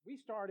We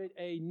started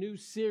a new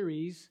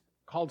series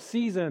called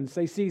Seasons.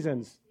 Say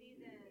Seasons.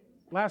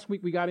 Last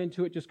week we got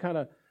into it just kind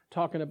of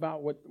talking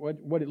about what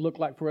it looked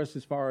like for us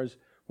as far as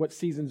what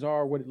seasons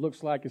are, what it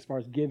looks like as far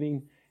as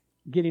giving,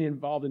 getting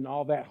involved in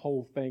all that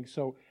whole thing.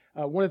 So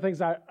one of the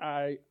things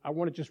I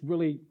want to just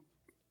really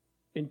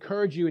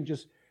encourage you and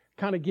just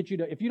kind of get you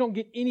to, if you don't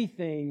get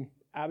anything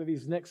out of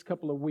these next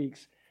couple of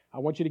weeks, I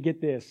want you to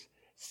get this.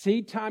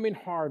 Seed time and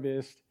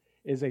harvest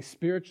is a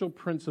spiritual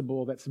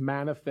principle that's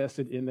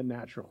manifested in the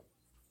natural.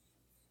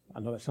 I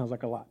know that sounds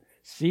like a lot.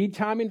 Seed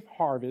time and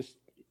harvest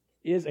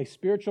is a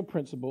spiritual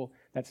principle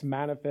that's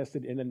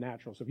manifested in the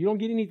natural. So if you don't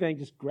get anything,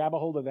 just grab a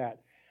hold of that.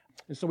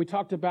 And so we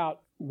talked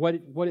about what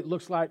it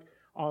looks like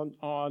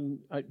on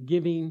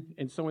giving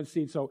and sowing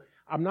seed. So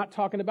I'm not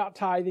talking about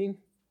tithing.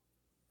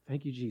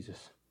 Thank you,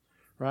 Jesus.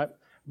 Right?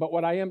 But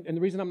what I am, and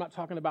the reason I'm not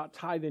talking about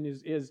tithing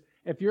is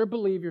if you're a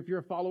believer, if you're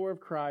a follower of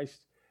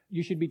Christ,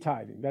 you should be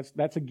tithing.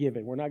 That's a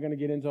given. We're not going to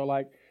get into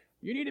like,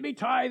 you need to be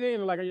tithing.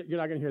 Like, you're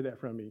not going to hear that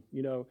from me.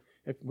 You know,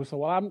 I'm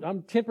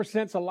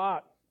 10%'s a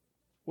lot.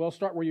 Well,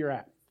 start where you're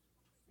at.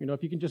 You know,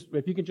 if you can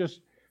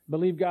just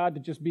believe God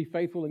to just be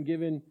faithful in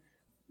giving,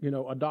 you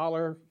know,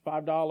 $1,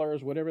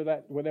 $5, whatever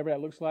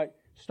that looks like,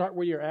 start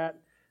where you're at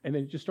and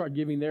then just start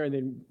giving there and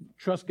then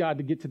trust God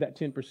to get to that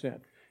 10%.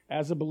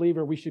 As a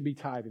believer, we should be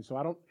tithing. So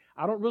I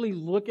don't really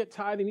look at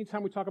tithing.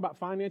 Anytime we talk about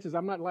finances,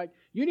 I'm not like,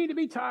 you need to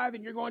be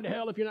tithing, you're going to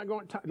hell if you're not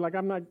going to tithe. Like,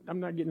 I'm not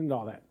getting into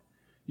all that.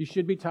 You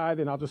should be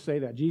tithing. I'll just say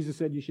that. Jesus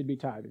said you should be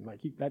tithing.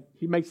 Like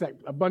he makes that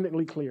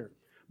abundantly clear.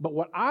 But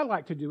what I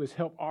like to do is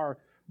help our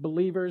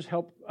believers,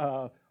 help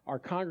our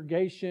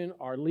congregation,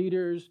 our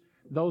leaders,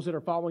 those that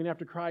are following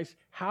after Christ,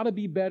 how to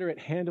be better at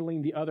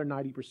handling the other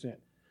 90%.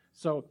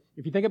 So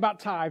if you think about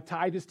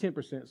tithe is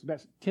 10%. So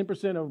that's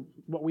 10% of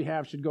what we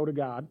have should go to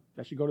God.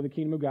 That should go to the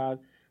kingdom of God,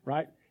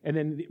 right? And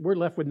then we're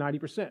left with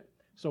 90%.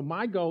 So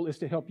my goal is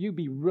to help you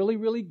be really,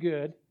 really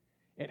good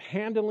at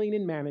handling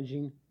and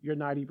managing your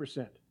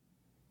 90%.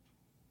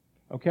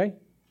 Okay?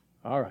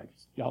 All right.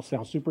 Y'all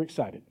sound super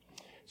excited.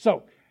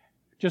 So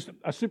just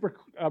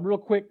a real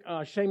quick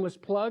shameless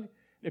plug.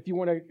 If you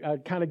want to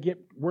kind of get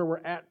where we're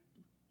at,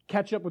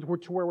 catch up with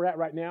where we're at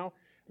right now.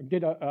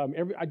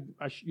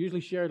 I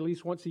usually share at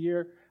least once a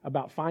year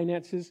about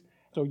finances.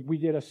 So we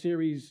did a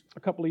series a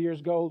couple of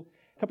years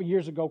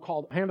ago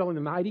called Handling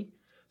the 90.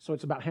 So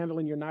it's about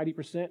handling your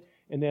 90%.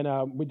 And then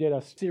we did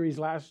a series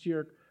last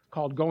year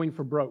called Going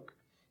for Broke.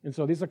 And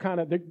so these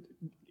are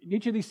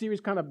each of these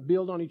series kind of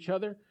build on each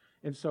other.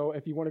 And so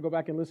if you want to go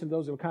back and listen to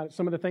those,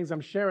 some of the things I'm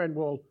sharing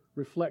will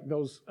reflect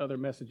those other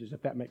messages,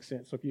 if that makes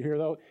sense. So if you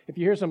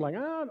hear something like,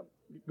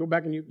 go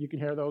back and you can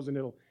hear those and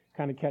it'll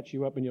kind of catch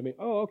you up and you'll be,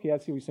 oh, okay, I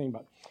see what you're saying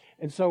about.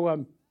 And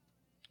so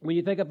when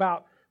you think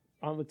about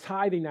on the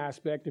tithing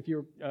aspect,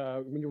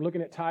 when you're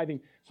looking at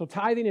tithing, so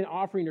tithing and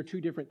offering are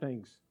two different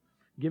things.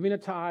 Giving a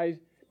tithe,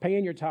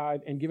 paying your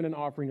tithe, and giving an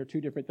offering are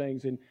two different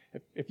things. And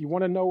if you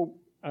want to know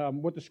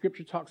what the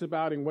Scripture talks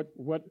about and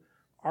what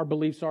our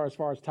beliefs are as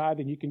far as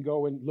tithing, you can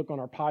go and look on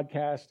our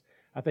podcast.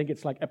 I think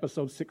it's like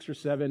episode 6 or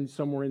 7,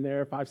 somewhere in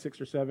there, 5,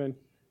 6, or 7.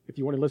 If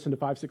you want to listen to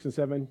 5, 6, and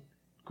 7,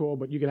 cool.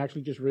 But you can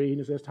actually just read,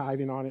 and it says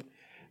tithing on it.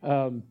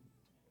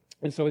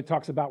 And so it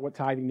talks about what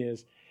tithing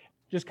is.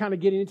 Just kind of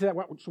getting into that.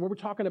 So what we're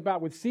talking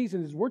about with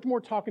seasons is we're more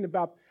talking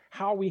about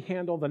how we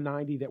handle the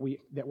 90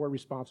 that we're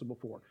responsible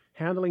for.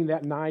 Handling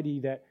that 90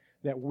 that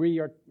we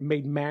are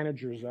made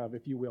managers of,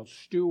 if you will,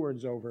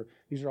 stewards over.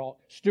 These are all,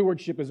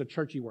 stewardship is a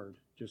churchy word,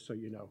 just so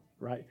you know,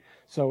 right?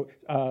 So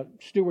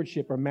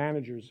stewardship or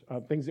managers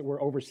of things that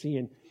we're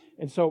overseeing.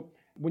 And so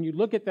when you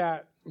look at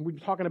that, we're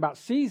talking about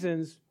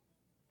seasons,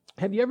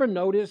 have you ever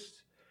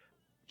noticed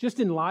just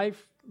in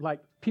life,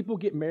 like people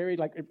get married,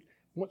 like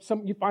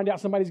you find out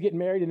somebody's getting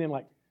married and then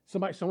like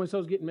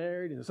so-and-so's getting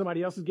married and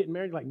somebody else is getting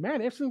married. Like,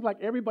 man, it seems like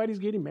everybody's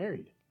getting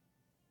married.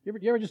 You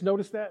ever just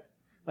notice that?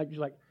 Like,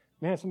 you're like,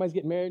 man, somebody's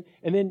getting married.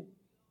 And then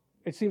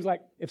it seems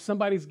like if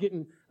somebody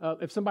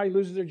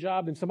loses their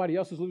job, then somebody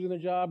else is losing their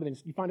job. And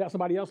then you find out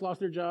somebody else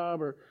lost their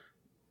job or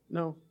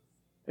no.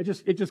 It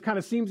just kind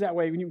of seems that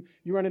way when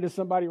you run into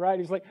somebody, right?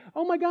 He's like,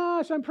 oh my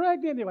gosh, I'm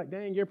pregnant. And you're like,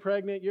 dang, you're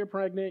pregnant.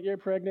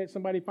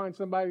 Somebody finds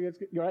somebody that's,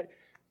 right?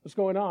 What's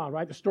going on,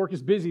 right? The stork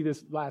is busy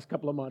this last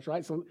couple of months,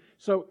 right?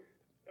 So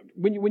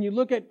when you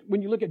look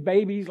at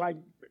babies, like,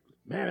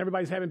 man,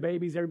 everybody's having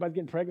babies, everybody's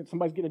getting pregnant,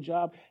 somebody's getting a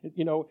job,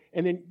 you know,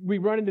 and then we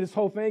run into this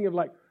whole thing of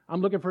like,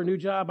 I'm looking for a new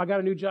job, I got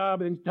a new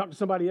job, and then you talk to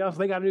somebody else,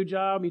 they got a new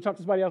job, and you talk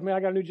to somebody else, man, I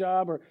got a new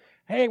job, or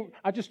hey,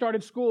 I just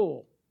started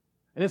school.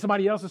 And then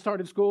somebody else has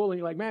started school, and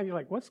you're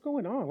like, what's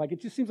going on? Like, it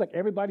just seems like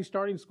everybody's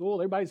starting school,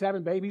 everybody's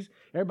having babies,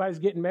 everybody's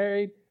getting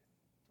married,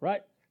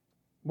 right?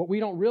 But we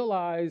don't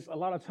realize a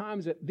lot of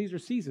times that these are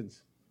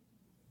seasons.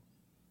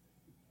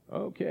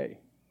 Okay,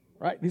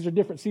 right? These are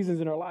different seasons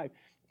in our life.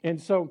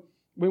 And so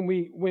when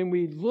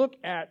we look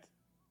at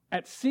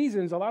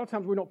seasons, a lot of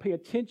times we don't pay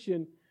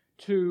attention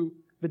to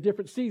the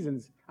different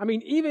seasons. I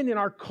mean, even in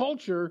our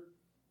culture,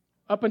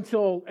 up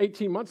until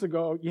 18 months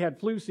ago, you had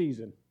flu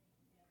season.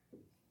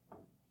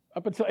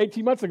 Up until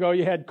 18 months ago,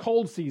 you had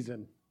cold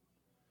season.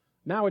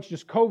 Now it's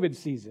just COVID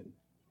season,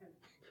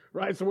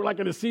 right? So we're like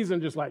in a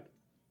season just like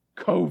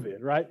COVID,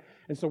 right?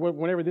 And so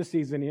whenever this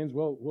season ends,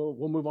 we'll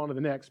move on to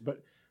the next.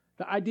 But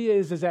the idea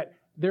is that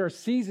there are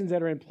seasons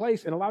that are in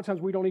place, and a lot of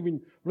times we don't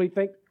even really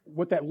think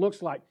what that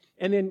looks like.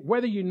 And then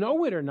whether you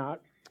know it or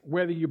not,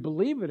 whether you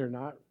believe it or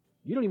not,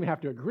 you don't even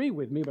have to agree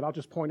with me, but I'll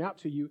just point out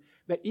to you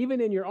that even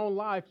in your own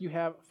life, you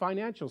have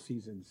financial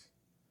seasons.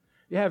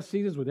 You have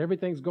seasons where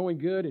everything's going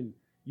good and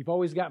you've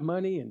always got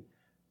money and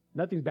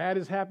nothing bad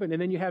has happened.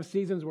 And then you have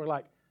seasons where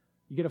like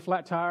you get a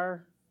flat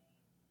tire,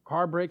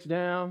 car breaks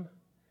down,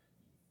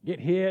 get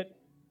hit,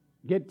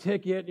 get a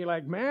ticket, and you're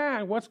like,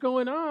 man, what's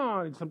going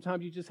on? And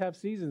sometimes you just have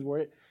seasons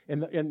where it,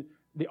 and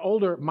the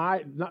older,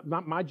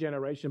 not my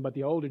generation, but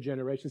the older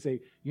generation say,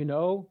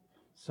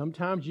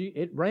 sometimes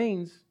it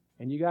rains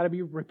and you got to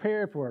be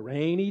prepared for a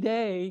rainy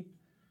day.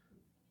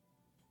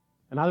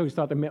 And I always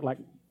thought they meant like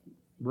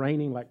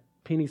raining, like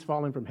pennies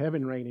falling from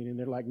heaven raining. And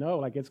they're like, no,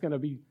 like it's going to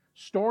be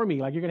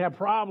stormy, like you're going to have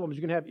problems,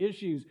 you're going to have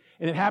issues.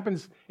 And it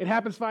happens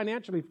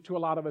financially to a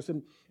lot of us.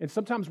 And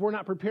sometimes we're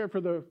not prepared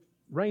for the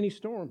rainy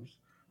storms,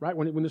 right?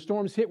 When the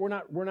storms hit, we're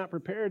not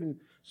prepared. And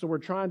so we're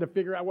trying to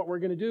figure out what we're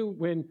going to do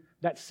when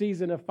that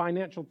season of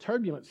financial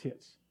turbulence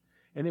hits.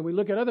 And then we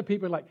look at other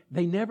people like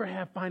they never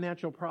have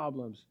financial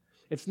problems.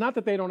 It's not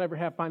that they don't ever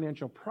have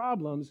financial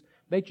problems.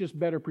 They just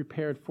better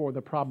prepared for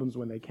the problems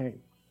when they came.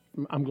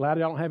 I'm glad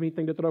I don't have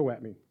anything to throw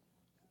at me.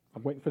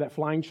 I'm waiting for that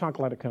flying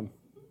chocolate to come.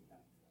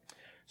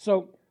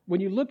 So when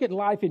you look at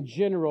life in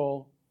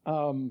general,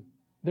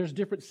 there's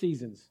different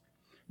seasons.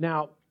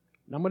 Now,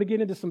 I'm going to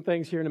get into some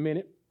things here in a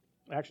minute,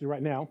 actually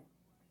right now.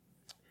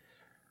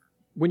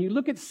 When you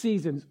look at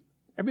seasons,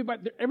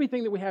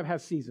 everything that we have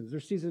has seasons.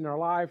 There's seasons in our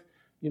life,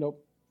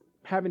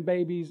 having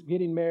babies,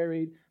 getting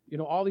married,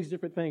 all these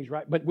different things,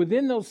 right? But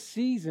within those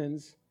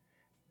seasons,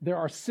 there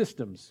are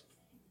systems.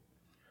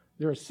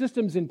 There are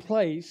systems in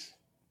place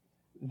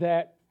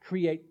that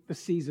create the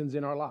seasons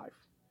in our life.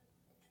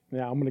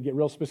 Now, I'm going to get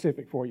real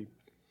specific for you.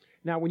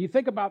 Now, when you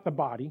think about the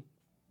body,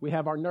 we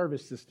have our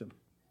nervous system,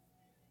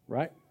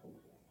 right?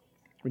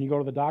 When you go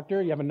to the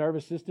doctor, you have a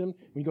nervous system.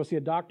 When you go see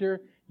a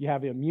doctor, you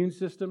have the immune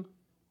system,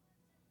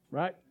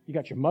 right? You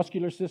got your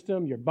muscular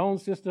system, your bone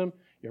system,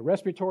 your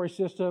respiratory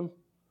system,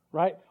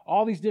 right?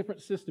 All these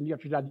different systems. You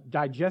got your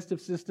digestive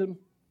system,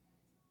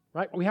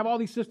 right? We have all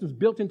these systems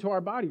built into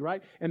our body,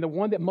 right? And the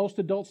one that most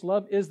adults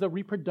love is the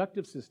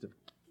reproductive system.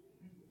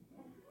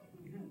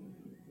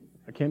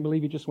 I can't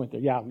believe you just went there.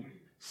 Yeah,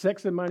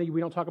 sex and money, we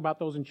don't talk about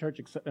those in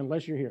church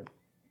unless you're here.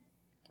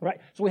 Right?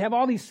 So we have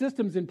all these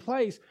systems in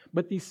place,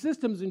 but these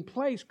systems in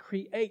place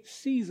create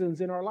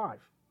seasons in our life.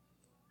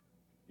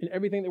 In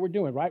everything that we're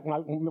doing, right?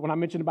 When I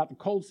mentioned about the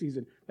cold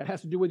season, that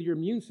has to do with your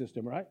immune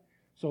system, right?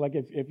 So like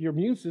if your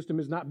immune system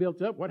is not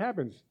built up, what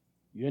happens?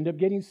 You end up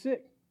getting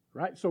sick,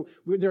 right? So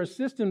there are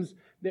systems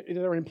that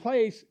are in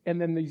place,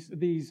 and then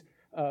these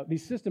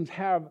systems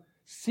have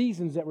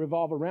seasons that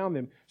revolve around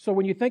them. So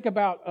when you think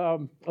about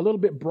a little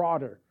bit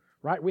broader,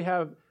 right? We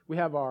have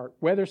our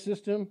weather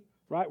system,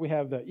 right? We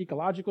have the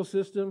ecological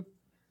system,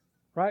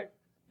 right?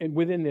 And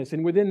within this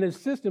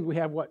system, we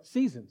have what?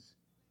 Seasons,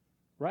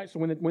 right? So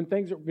when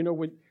things are,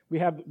 when we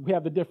have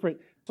the different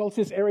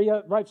solstice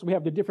area, right? So we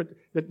have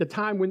the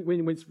time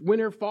when it's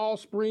winter, fall,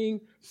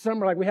 spring,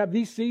 summer. Like we have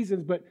these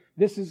seasons, but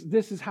this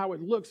is how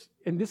it looks,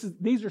 and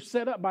these are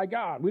set up by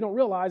God. We don't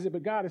realize it,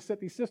 but God has set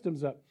these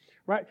systems up,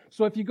 right?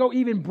 So if you go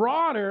even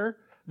broader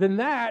than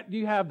that,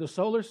 you have the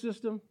solar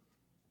system,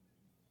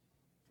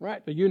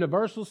 right? The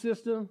universal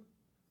system.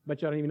 Bet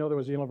you I didn't even know there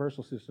was a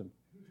universal system.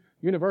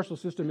 Universal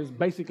system is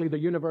basically the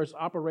universe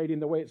operating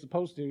the way it's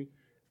supposed to.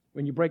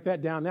 When you break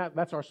that down,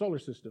 that's our solar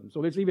system.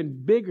 So it's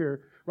even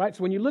bigger, right?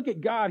 So when you look at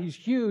God, He's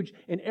huge,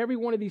 and every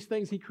one of these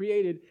things He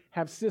created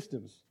have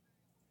systems.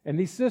 And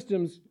these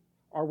systems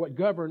are what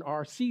govern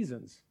our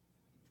seasons.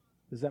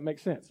 Does that make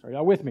sense? Are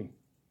y'all with me?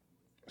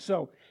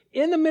 So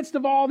in the midst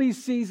of all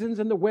these seasons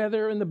and the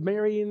weather and the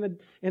marrying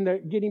and the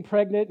getting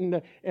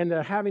pregnant and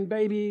the having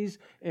babies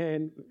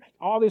and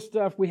all this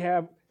stuff, we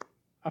have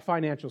a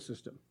financial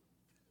system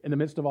in the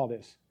midst of all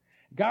this.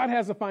 God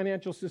has a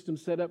financial system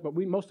set up, but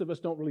most of us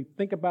don't really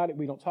think about it.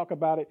 We don't talk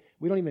about it.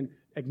 We don't even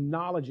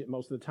acknowledge it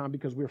most of the time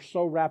because we're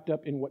so wrapped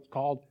up in what's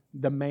called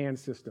the man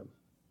system.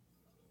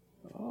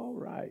 All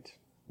right.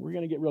 We're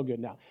going to get real good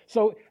now.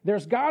 So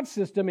there's God's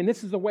system, and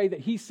this is the way that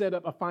He set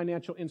up a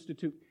financial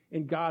institute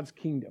in God's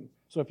kingdom.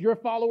 So if you're a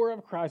follower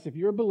of Christ, if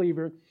you're a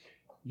believer,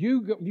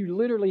 you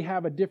literally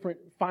have a different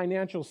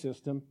financial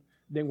system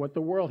than what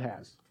the world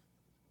has.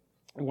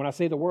 And when I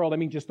say the world, I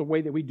mean just the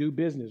way that we do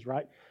business,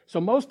 right? So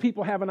most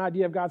people have an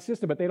idea of God's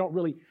system, but they don't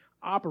really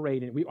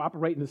operate in it. We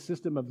operate in the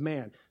system of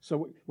man.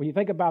 So when you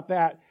think about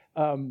that,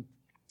 and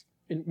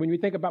when you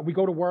think about we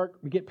go to work,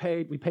 we get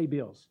paid, we pay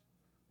bills,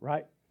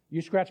 right?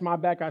 You scratch my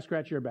back, I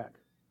scratch your back.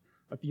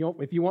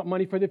 If you want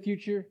money for the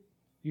future,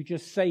 you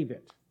just save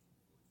it.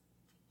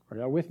 Are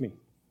y'all with me?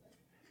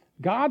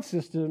 God's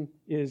system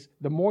is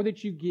the more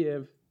that you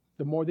give,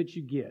 the more that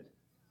you get.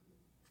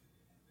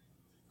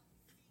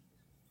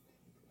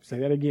 Say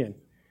that again.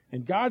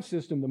 In God's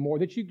system, the more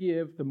that you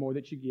give, the more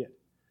that you get.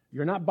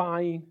 You're not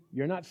buying,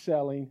 you're not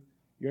selling,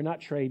 you're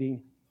not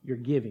trading, You're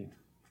giving,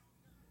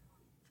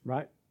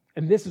 right?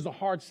 And this is a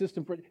hard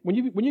system for when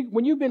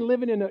you've been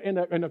living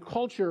in a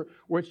culture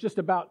where it's just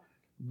about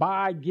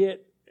buy,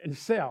 get, and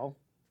sell.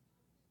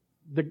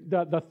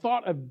 The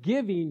thought of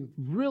giving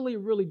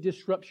really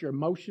disrupts your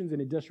emotions,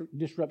 and it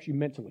disrupts you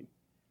mentally.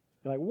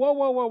 You're like,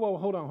 whoa,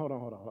 hold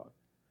on.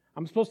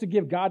 I'm supposed to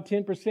give God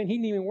 10%. He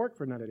didn't even work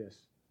for none of this.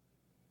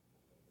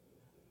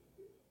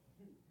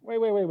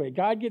 Wait.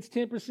 God gets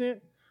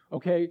 10%?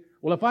 Okay.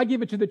 Well, if I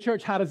give it to the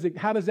church, how does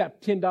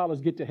that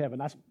 $10 get to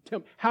heaven?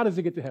 How does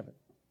it get to heaven?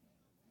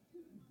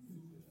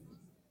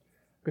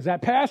 Because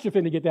that pastor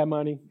finna get that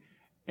money,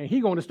 and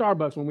he going to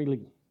Starbucks when we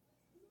leave.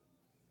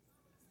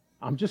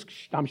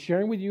 I'm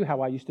sharing with you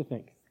how I used to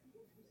think.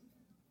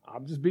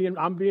 I'm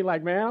being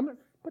like, man,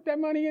 put that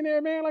money in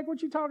there, man. Like,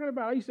 what you talking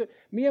about?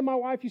 Me and my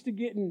wife used to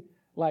get in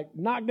like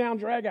knockdown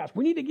dragouts.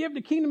 We need to give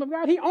the kingdom of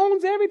God. He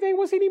owns everything.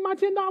 What's he need my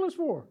 $10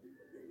 for?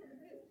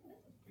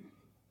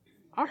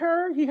 I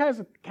heard he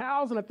has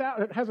cows and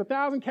has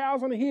 1,000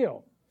 cows on the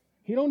hill.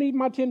 He don't need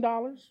my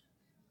 $10.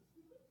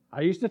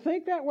 I used to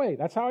think that way.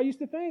 That's how I used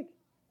to think.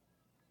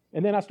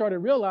 And then I started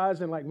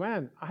realizing, like,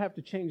 man, I have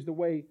to change the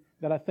way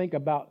that I think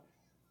about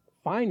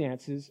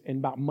finances and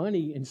about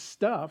money and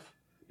stuff,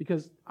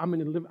 because I'm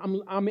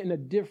in a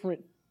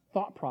different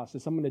thought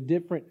process. I'm in a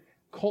different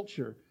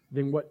culture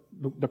than what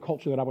the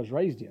culture that I was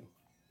raised in,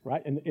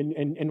 right? And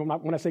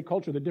when I say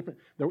culture,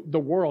 the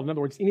world. In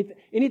other words,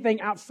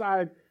 anything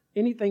outside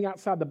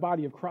the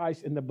body of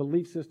Christ and the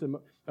belief system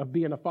of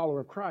being a follower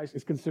of Christ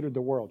is considered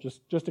the world.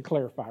 Just to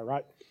clarify,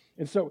 right?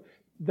 And so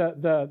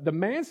the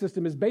man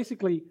system is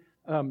basically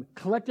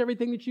collect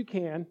everything that you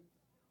can,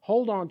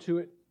 hold on to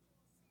it,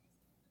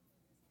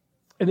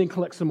 and then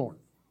collect some more,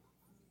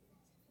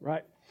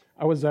 right?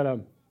 I was at a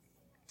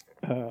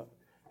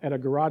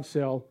garage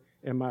sale,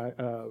 and my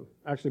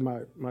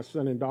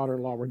son and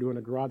daughter-in-law were doing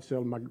a garage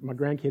sale. My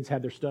grandkids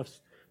had their stuff;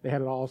 they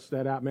had it all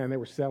set out. Man, they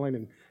were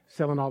selling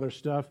all their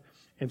stuff.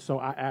 And so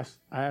I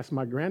asked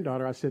my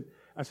granddaughter. I said,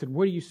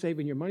 "What are you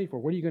saving your money for?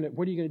 What are you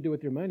gonna do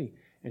with your money?"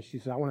 And she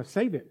said, "I want to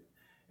save it."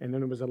 And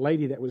then there was a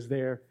lady that was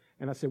there,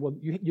 and I said, "Well,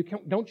 you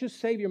can't, don't just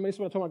save your money." This is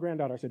what I told my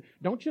granddaughter. I said,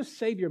 "Don't just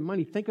save your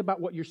money. Think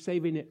about what you're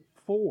saving it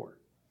for."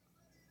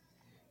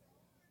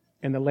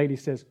 And the lady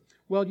says,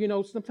 "Well,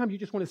 sometimes you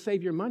just want to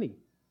save your money.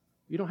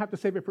 You don't have to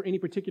save it for any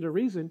particular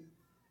reason."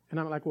 And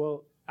I'm like,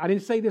 "Well, I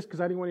didn't say this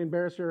because I didn't want to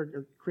embarrass her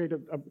or create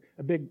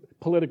a big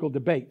political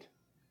debate,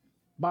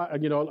 a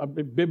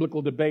big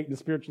biblical debate and a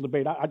spiritual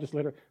debate." I just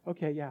let her,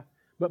 okay, yeah.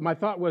 But my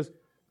thought was,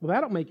 well,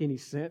 that don't make any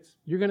sense.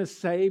 You're going to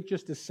save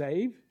just to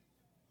save?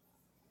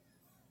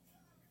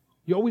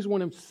 You always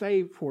want to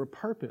save for a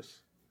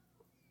purpose.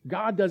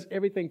 God does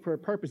everything for a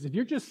purpose. If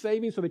you're just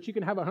saving so that you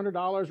can have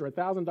 $100 or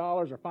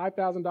 $1,000 or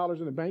 $5,000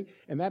 in the bank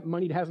and that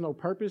money has no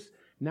purpose,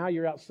 now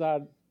you're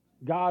outside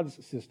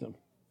God's system.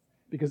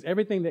 Because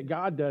everything that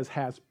God does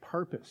has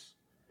purpose.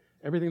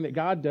 Everything that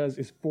God does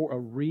is for a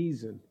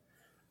reason.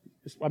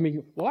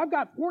 I've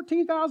got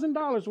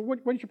 $14,000. Well, what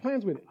are your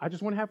plans with it? I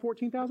just want to have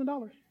 $14,000.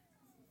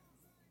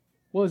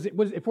 Well,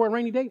 was it for a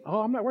rainy day? Oh,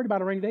 I'm not worried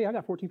about a rainy day. I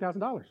got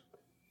 $14,000.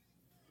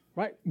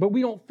 Right? But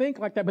we don't think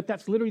like that. But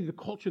that's literally the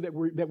culture that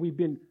we've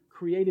been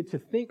created to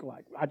think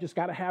like. I just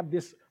got to have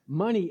this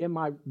money in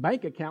my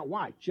bank account.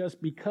 Why?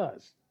 Just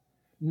because.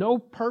 No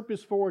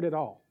purpose for it at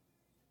all.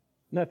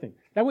 Nothing.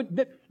 Let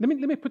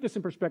me put this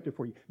in perspective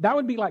for you. That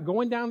would be like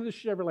going down to the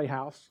Chevrolet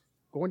house,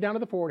 going down to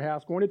the Ford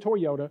house, going to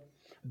Toyota,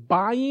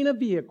 buying a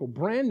vehicle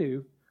brand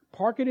new,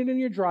 parking it in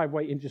your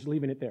driveway, and just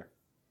leaving it there.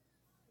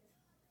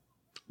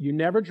 You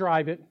never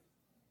drive it.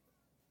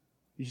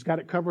 You just got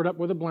it covered up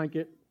with a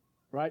blanket.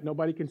 Right?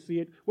 Nobody can see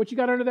it. What you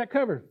got under that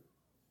cover?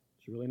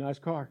 It's a really nice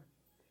car.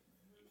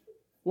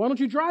 Why don't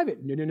you drive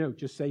it? No,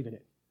 just saving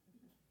it.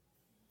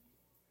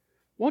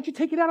 Why don't you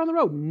take it out on the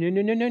road?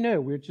 No,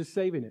 we're just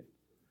saving it.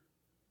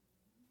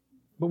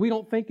 But we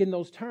don't think in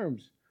those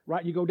terms,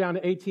 right? You go down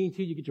to AT&T,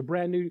 you get your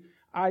brand new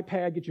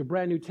iPad, get your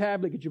brand new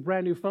tablet, get your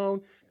brand new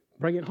phone,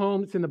 bring it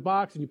home, it's in the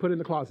box, and you put it in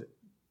the closet.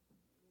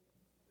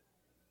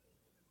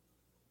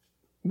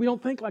 We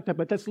don't think like that,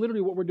 but that's literally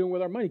what we're doing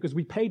with our money because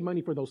we paid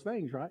money for those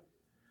things, right?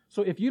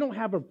 So if you don't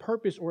have a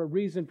purpose or a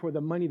reason for the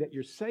money that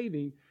you're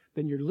saving,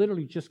 then you're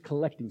literally just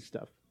collecting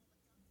stuff.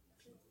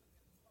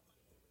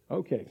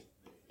 Okay,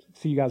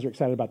 so you guys are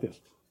excited about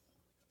this.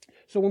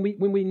 So when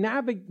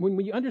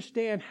we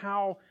understand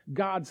how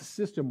God's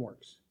system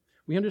works,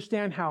 we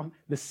understand how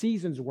the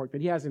seasons work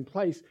that He has in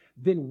place,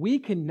 then we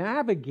can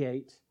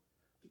navigate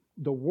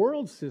the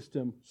world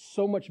system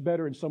so much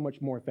better and so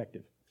much more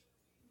effective.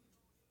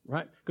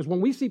 Right? Because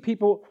when we see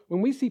people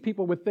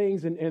with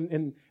things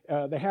and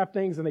they have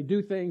things and they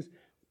do things,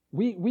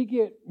 we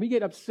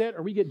get upset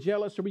or we get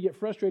jealous or we get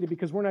frustrated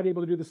because we're not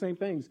able to do the same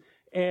things.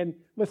 And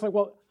it's like,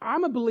 well,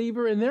 I'm a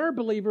believer and they're a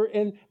believer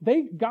and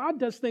God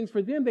does things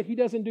for them that He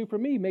doesn't do for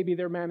me. Maybe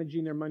they're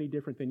managing their money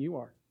different than you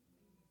are.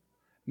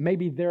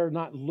 Maybe they're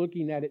not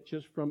looking at it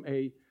just from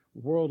a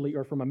worldly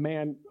or from a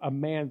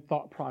man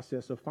thought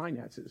process of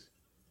finances.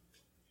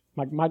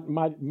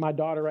 My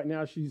daughter right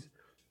now,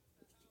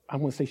 I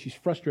want to say she's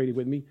frustrated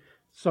with me.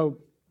 So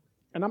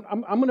and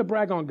I'm going to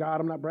brag on God.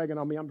 I'm not bragging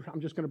on me. I'm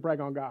just going to brag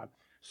on God.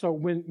 So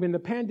when the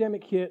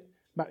pandemic hit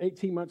about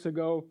 18 months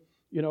ago,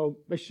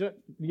 they shut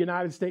the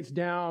United States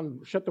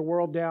down, shut the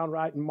world down,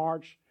 right, in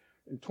March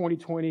in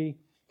 2020.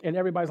 And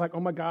everybody's like, oh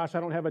my gosh, I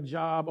don't have a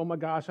job. Oh my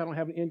gosh, I don't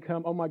have an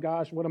income. Oh my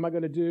gosh, what am I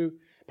going to do?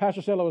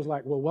 Pastor Cello was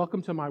like, well,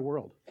 welcome to my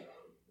world.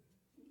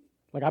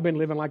 Like, I've been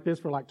living like this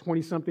for like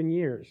 20-something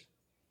years.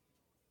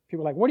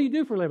 People are like, what do you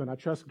do for a living? I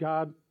trust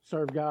God,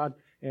 serve God,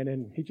 and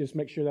then he just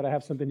makes sure that I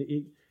have something to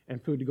eat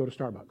and food to go to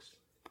Starbucks.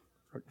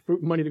 Or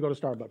money to go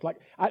to Starbucks.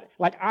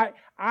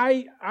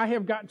 I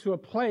have gotten to a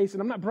place,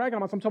 and I'm not bragging on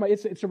myself, I'm talking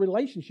about it's a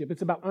relationship.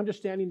 It's about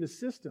understanding the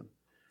system,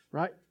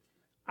 right?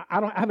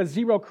 I have a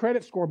 0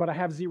 credit score, but I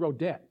have 0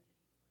 debt.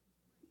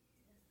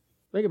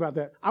 Think about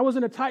that. I was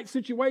in a tight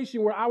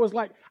situation where I was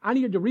like, I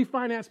needed to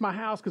refinance my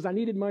house because I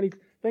needed money.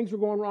 Things were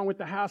going wrong with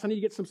the house. I need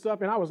to get some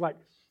stuff. And I was like,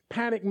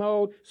 panic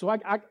mode. So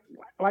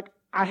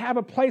I have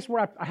a place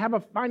where I have a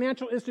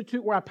financial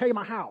institute where I pay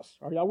my house.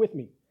 Are y'all with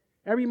me?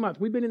 Every month.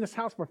 We've been in this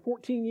house for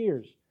 14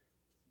 years.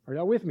 Are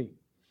y'all with me?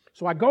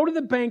 So I go to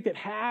the bank that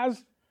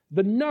has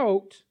the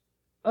note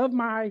of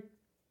my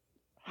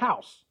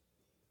house.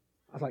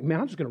 I was like, man,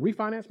 I'm just going to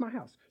refinance my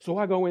house. So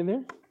I go in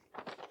there.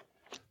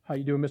 How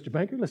you doing, Mr.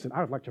 Banker? Listen,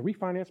 I would like to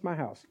refinance my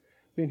house.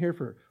 Been here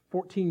for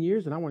 14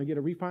 years, and I want to get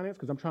a refinance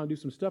because I'm trying to do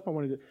some stuff. I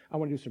want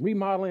to do some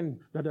remodeling,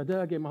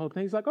 get my whole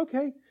thing. He's like,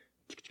 okay.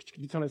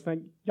 You tell this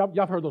thing.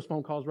 Y'all heard those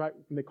phone calls, right?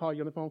 When they call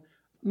you on the phone.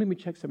 Let me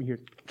check something here.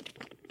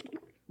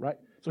 Right?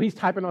 So he's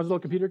typing on his little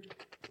computer.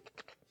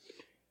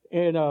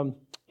 And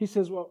he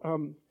says, well,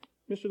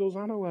 Mr.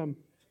 Lozano,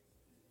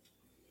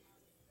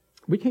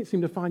 we can't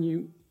seem to find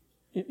you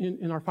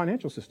in our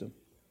financial system.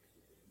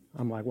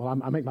 I'm like, well,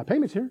 I make my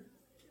payments here.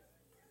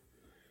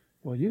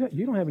 Well,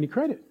 you don't have any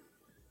credit.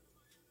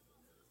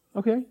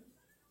 Okay.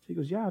 He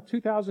goes, yeah,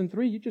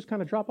 2003, you just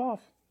kind of drop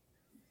off.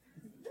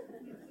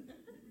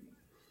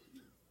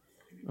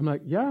 I'm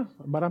like, yeah,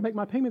 but I make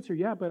my payments here.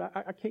 Yeah, but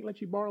I can't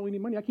let you borrow any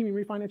money. I can't even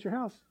refinance your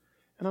house.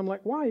 And I'm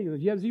like, why? He goes,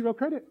 you have 0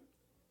 credit.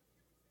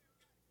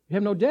 You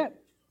have no debt.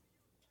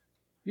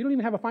 You don't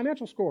even have a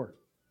financial score.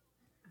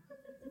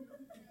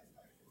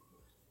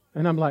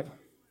 And I'm like,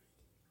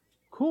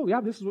 cool.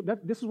 Yeah, this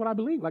is what I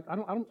believe. Like,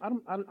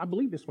 I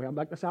believe this way. I'm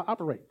like, that's how I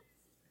operate,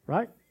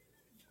 right?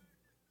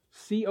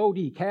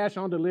 COD, cash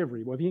on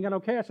delivery. Well, if you ain't got no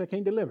cash, I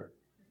can't deliver,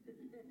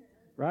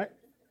 right?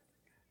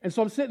 And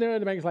so I'm sitting there at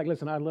the bank. It's like,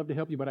 listen, I'd love to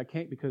help you, but I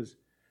can't because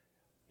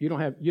you don't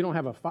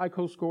have a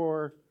FICO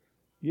score.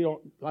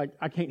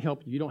 I can't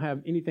help you. You don't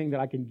have anything that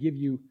I can give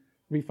you,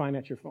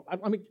 refinance your phone.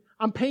 I mean,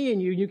 I'm paying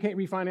you. You can't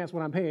refinance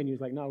what I'm paying you.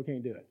 He's like, no, we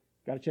can't do it.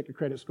 Got to check your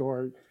credit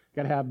score.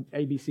 Got to have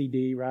A, B, C,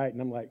 D, right?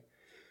 And I'm like,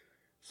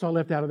 so I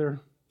left out of there,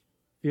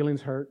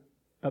 feelings hurt,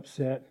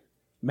 upset,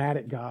 mad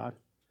at God.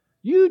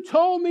 You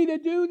told me to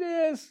do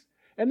this,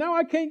 and now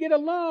I can't get a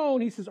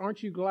loan. He says,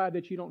 aren't you glad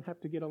that you don't have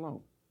to get a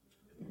loan?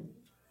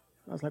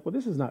 I was like, well,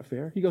 this is not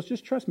fair. He goes,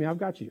 just trust me, I've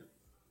got you.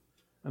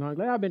 And I'm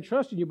like, I've been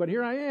trusting you, but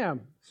here I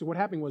am. So what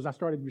happened was I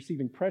started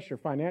receiving pressure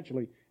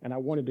financially, and I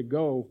wanted to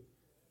go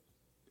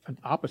an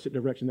opposite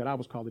direction that I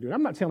was called to do.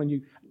 I'm not telling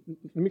you,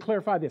 let me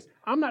clarify this.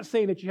 I'm not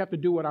saying that you have to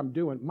do what I'm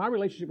doing. My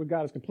relationship with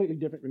God is completely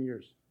different from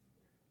yours.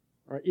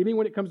 All right, even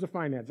when it comes to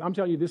finance, I'm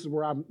telling you this is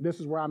where I'm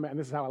at, and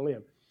this is how I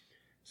live.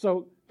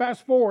 So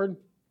fast forward,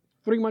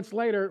 3 months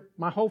later,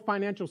 my whole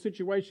financial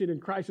situation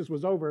and crisis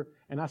was over,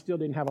 and I still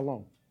didn't have a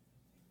loan.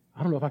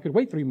 I don't know if I could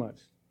wait 3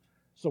 months.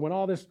 So when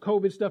all this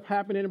COVID stuff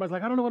happened, everybody's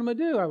like, I don't know what I'm going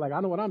to do. I'm like, I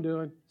know what I'm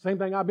doing. Same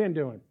thing I've been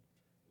doing.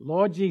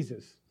 Lord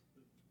Jesus,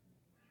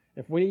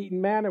 if we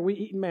eating manna, we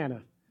eating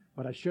manna,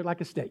 but I sure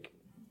like a steak.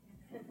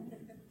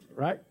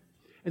 Right?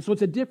 And so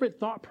it's a different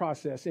thought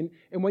process. And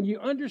when you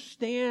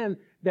understand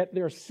that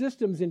there are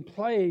systems in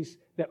place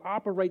that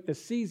operate the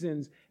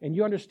seasons, and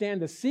you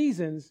understand the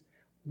seasons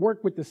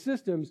work with the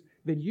systems,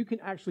 then you can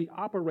actually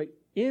operate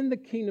in the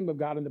kingdom of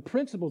God and the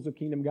principles of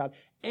kingdom of God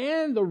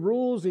and the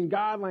rules and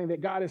guidelines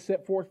that God has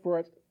set forth for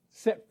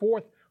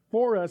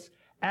us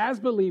as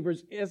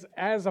believers,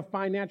 as a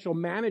financial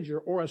manager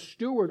or a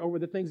steward over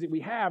the things that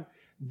we have.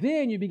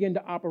 Then you begin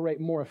to operate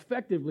more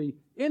effectively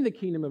in the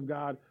kingdom of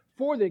God,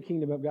 for the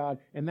kingdom of God,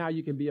 and now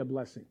you can be a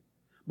blessing.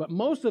 But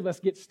most of us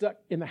get stuck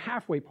in the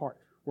halfway part.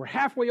 We're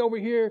halfway over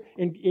here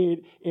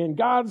in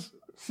God's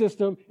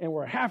system, and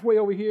we're halfway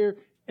over here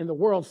in the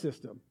world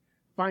system,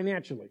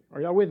 financially.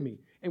 Are y'all with me?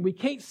 And we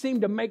can't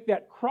seem to make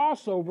that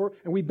crossover,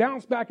 and we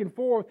bounce back and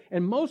forth,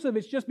 and most of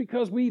it's just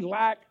because we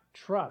lack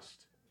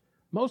trust.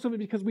 Most of it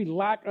because we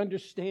lack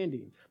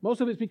understanding. Most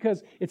of it's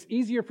because it's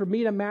easier for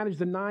me to manage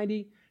the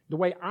 90 the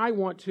way I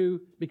want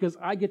to, because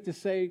I get to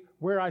say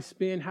where I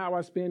spend, how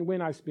I spend,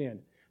 when I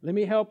spend. Let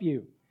me help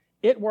you.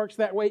 It works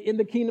that way in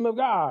the kingdom of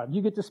God.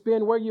 You get to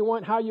spend where you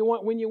want, how you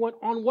want, when you want,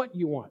 on what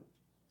you want.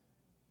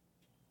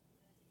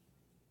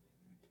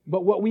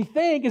 But what we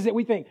think is that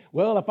we think,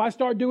 well, if I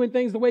start doing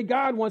things the way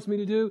God wants me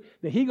to do,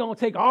 then He's going to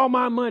take all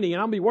my money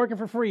and I'm going to be working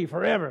for free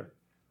forever.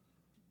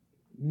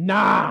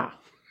 Nah,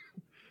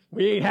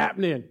 we ain't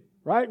happening.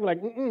 Right? We're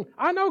like,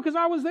 I know because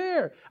I was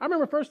there. I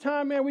remember first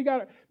time, man, we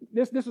got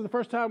this was the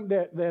first time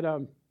that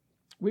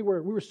we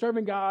were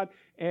serving God,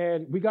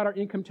 and we got our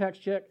income tax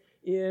check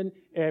in,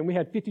 and we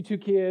had 52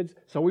 kids,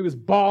 so we was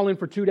balling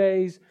for 2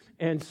 days.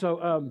 And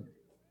so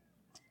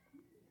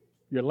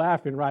you're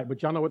laughing, right?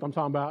 But y'all know what I'm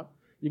talking about.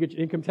 You get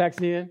your income tax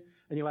in,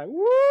 and you're like,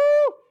 woo,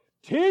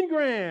 10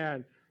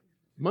 grand.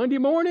 Monday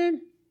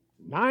morning,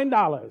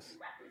 $9.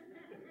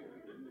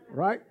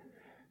 Right?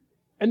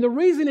 And the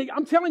reason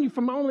I'm telling you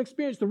from my own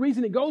experience, the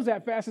reason it goes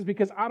that fast is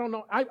because I don't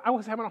know. I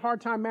was having a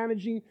hard time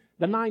managing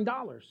the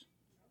 $9.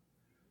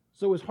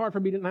 So it was hard for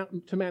me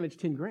to manage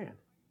 10 grand.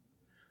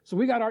 So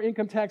we got our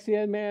income tax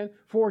in, man,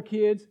 4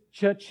 kids,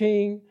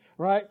 cha-ching,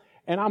 right?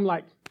 And I'm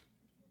like,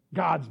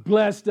 God's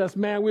blessed us,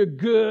 man. We're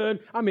good.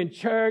 I'm in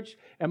church.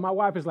 And my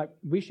wife is like,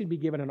 we should be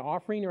giving an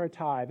offering or a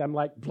tithe. I'm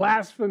like,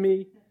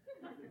 blasphemy.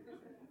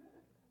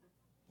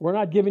 We're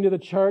not giving to the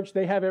church.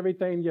 They have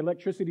everything. The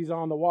electricity's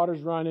on. The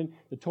water's running.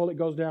 The toilet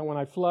goes down when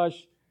I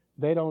flush.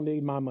 They don't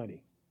need my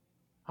money.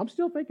 I'm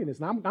still thinking this.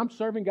 And I'm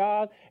serving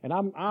God, and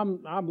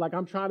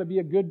I'm trying to be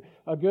a good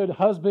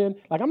husband.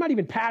 Like, I'm not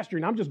even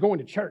pastoring. I'm just going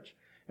to church.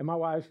 And my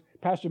wife,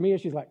 Pastor Mia,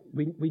 she's like,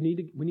 we need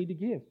to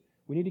give.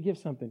 We need to give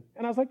something.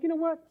 And I was like, you know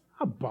what?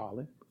 I'm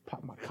balling.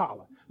 Pop my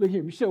collar. Look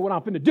here, Michelle, what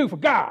I'm finna do for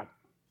God.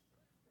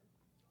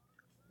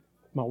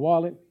 My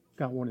wallet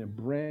got one of them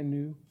brand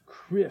new,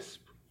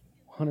 crisp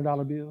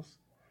 $100 bills.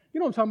 You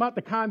know what I'm talking about?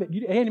 The kind that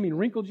you ain't even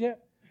wrinkled yet.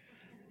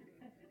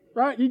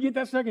 Right? You get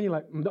that sucker and you're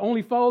like, the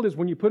only fold is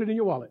when you put it in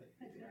your wallet.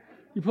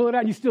 You pull it out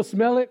and you still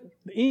smell it,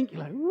 the ink,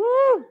 you're like,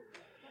 woo!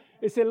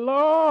 It said,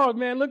 Lord,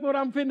 man, look what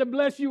I'm finna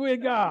bless you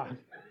with, God.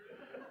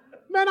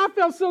 Man, I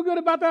felt so good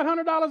about that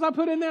 $100 I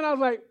put in there, and I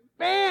was like,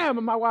 bam!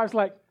 And my wife's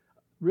like,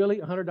 really,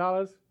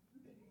 $100?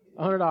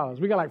 $100.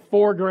 We got like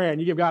 $4 grand.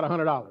 You give God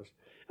 $100.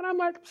 And I'm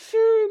like,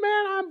 shoot,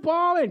 man, I'm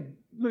balling.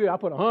 Look, I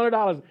put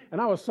 $100,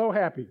 and I was so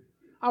happy.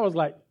 I was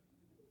like,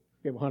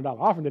 give a $100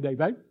 offering today,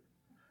 babe.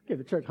 Give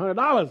the church $100.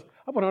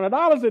 I put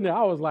 $100 in there.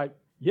 I was like,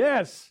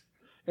 yes.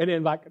 And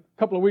then like a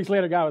couple of weeks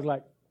later, God was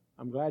like,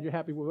 I'm glad you're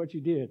happy with what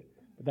you did,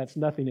 but that's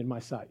nothing in my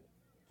sight.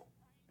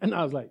 And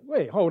I was like,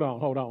 wait, hold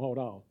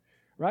on.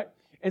 Right?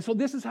 And so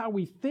this is how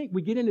we think.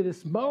 We get into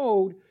this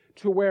mode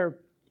to where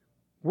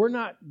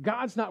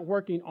God's not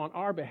working on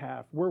our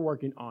behalf. We're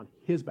working on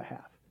His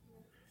behalf.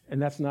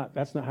 And that's not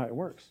how it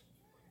works.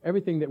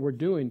 Everything that we're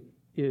doing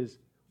is,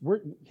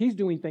 He's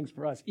doing things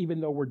for us, even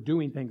though we're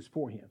doing things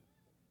for Him.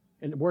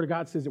 And the Word of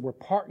God says that we're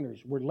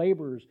partners, we're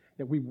laborers,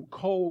 that we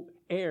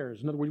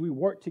co-heirs. In other words, we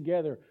work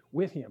together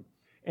with Him.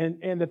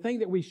 And the thing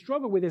that we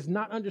struggle with is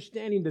not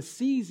understanding the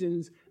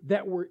seasons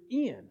that we're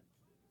in.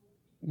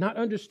 Not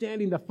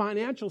understanding the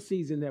financial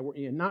season that we're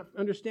in. Not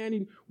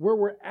understanding where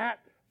we're at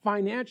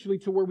financially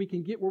to where we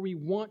can get where we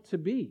want to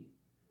be.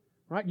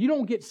 Right? You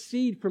don't get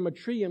seed from a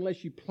tree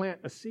unless you plant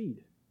a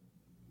seed.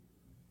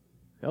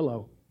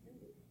 Hello.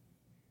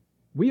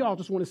 We all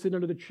just want to sit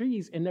under the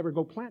trees and never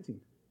go planting.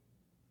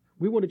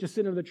 We want to just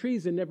sit under the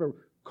trees and never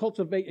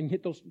cultivate and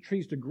get those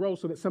trees to grow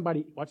so that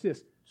somebody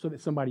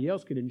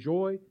else can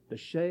enjoy the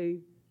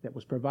shade that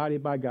was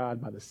provided by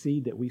God by the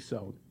seed that we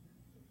sowed.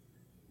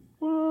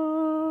 What?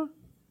 You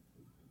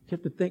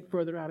have to think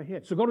further out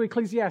ahead. So go to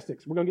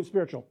Ecclesiastes. We're going to get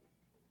spiritual.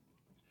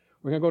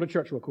 We're going to go to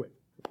church real quick.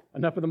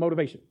 Enough of the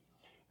motivation.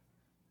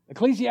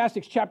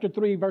 Ecclesiastes chapter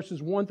 3,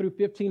 verses 1 through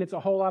 15. It's a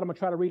whole lot. I'm going to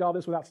try to read all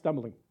this without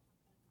stumbling.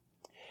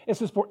 It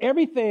says, for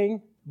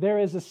everything there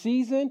is a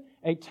season,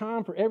 a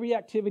time for every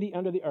activity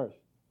under the earth.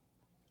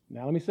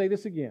 Now let me say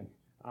this again.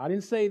 I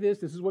didn't say this.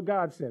 This is what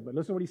God said. But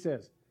listen to what He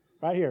says.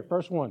 Right here,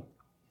 verse 1.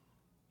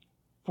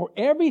 For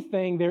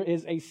everything there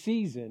is a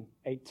season,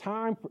 a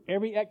time for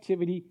every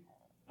activity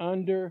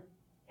under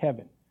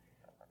heaven.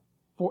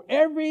 For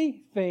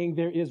everything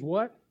there is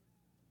what?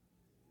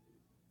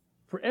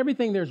 For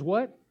everything there's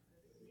what?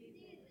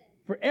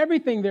 For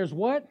everything there's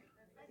what?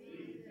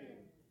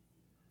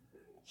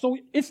 So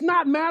it's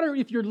not matter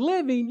if you're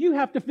living, you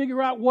have to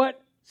figure out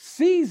what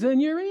season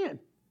you're in.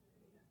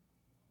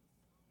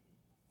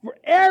 For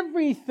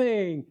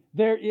everything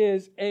there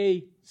is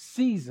a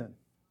season.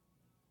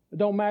 It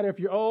don't matter if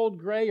you're old,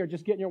 gray, or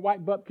just getting your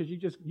white butt because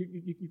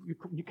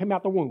you come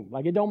out the womb.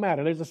 Like, it don't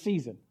matter. There's a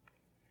season.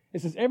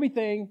 It says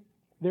everything,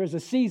 there's a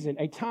season,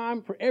 a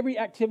time for every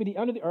activity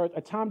under the earth,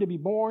 a time to be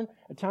born,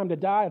 a time to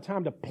die, a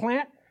time to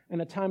plant,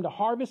 and a time to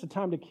harvest, a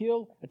time to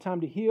kill, a time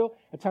to heal,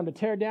 a time to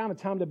tear down, a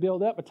time to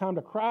build up, a time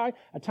to cry,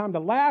 a time to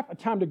laugh, a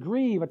time to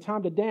grieve, a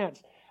time to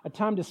dance, a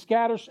time to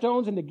scatter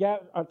stones and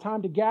a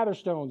time to gather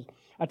stones,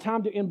 a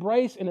time to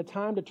embrace and a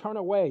time to turn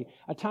away,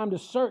 a time to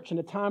search and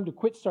a time to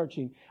quit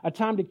searching, a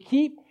time to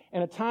keep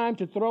and a time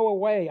to throw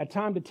away, a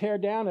time to tear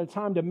down and a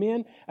time to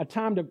mend, a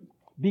time to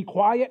be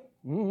quiet,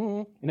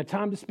 and a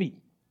time to speak.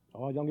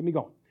 Oh, don't get me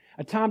going.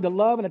 A time to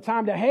love and a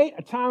time to hate,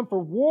 a time for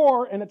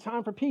war and a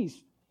time for peace.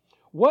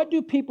 What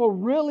do people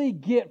really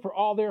get for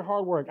all their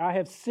hard work? I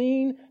have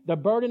seen the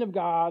burden of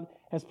God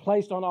has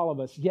placed on all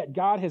of us, yet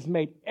God has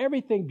made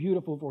everything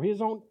beautiful for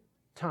His own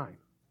time.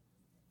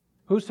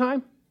 Whose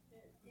time?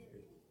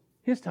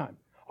 His time.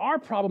 Our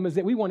problem is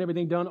that we want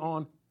everything done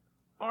on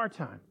our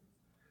time.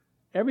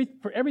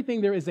 For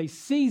everything there is a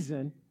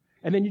season,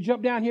 and then you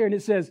jump down here and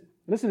it says,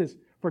 listen to this,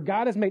 For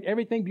God has made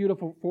everything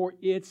beautiful for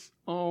its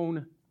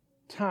own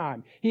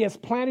time. He has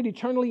planted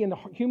eternally in the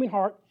human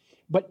heart,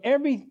 but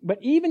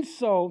even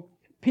so,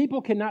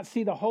 people cannot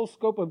see the whole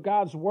scope of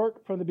God's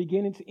work from the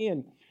beginning to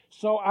end.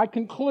 So I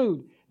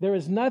conclude, there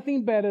is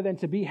nothing better than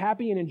to be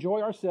happy and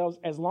enjoy ourselves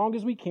as long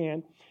as we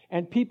can,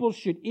 and people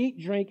should eat,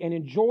 drink, and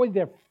enjoy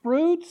the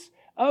fruits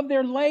of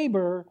their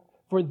labor,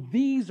 for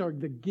these are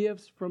the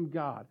gifts from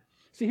God.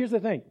 See, here's the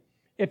thing.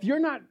 If you're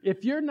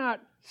not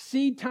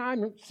seed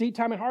time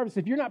and harvest,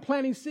 if you're not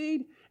planting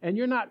seed and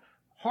you're not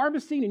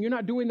harvesting and you're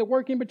not doing the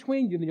work in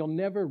between, then you'll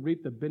never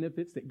reap the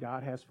benefits that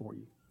God has for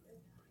you.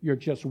 You're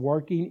just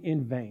working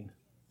in vain.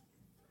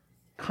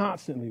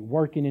 Constantly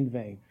working in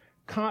vain.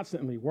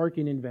 Constantly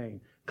working in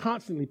vain.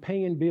 Constantly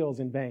paying bills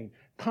in vain.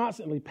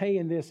 Constantly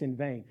paying this in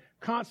vain.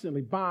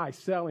 Constantly buying,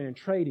 selling, and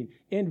trading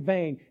in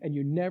vain. And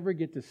you never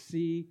get to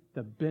see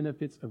the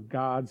benefits of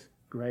God's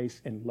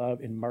grace and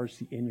love and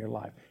mercy in your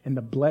life and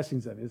the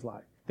blessings of His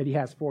life that He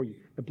has for you.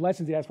 The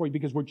blessings He has for you,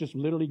 because we're just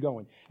literally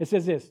going. It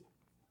says this.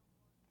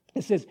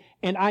 It says,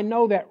 and I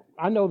know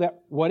that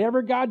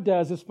whatever God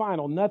does is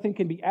final. Nothing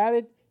can be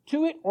added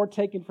to it or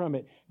taken from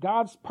it.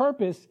 God's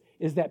purpose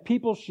is that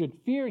people should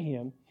fear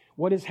Him.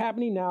 What is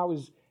happening now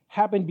is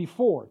happened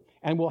before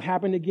and will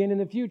happen again in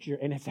the future.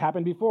 And it's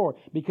happened before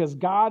because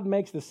God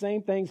makes the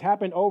same things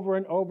happen over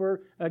and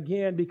over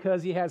again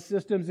because He has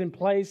systems in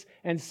place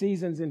and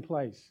seasons in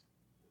place.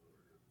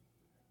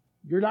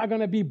 You're not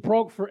going to be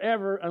broke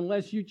forever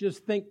unless you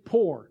just think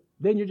poor.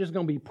 Then you're just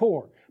going to be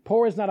poor.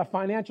 Poor is not a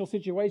financial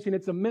situation.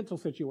 It's a mental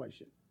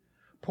situation.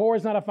 Poor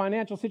is not a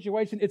financial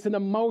situation. It's an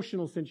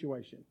emotional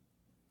situation.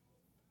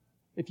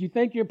 If you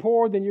think you're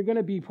poor, then you're going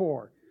to be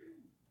poor.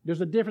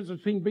 There's a difference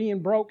between being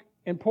broke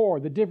and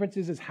poor. The difference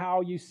is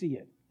how you see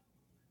it.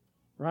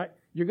 Right?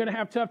 You're going to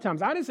have tough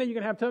times. I didn't say you're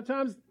going to have tough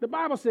times. The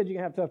Bible said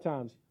you're going to have tough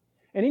times.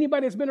 And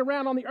anybody that's been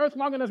around on the earth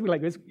long enough will be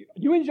like,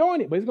 you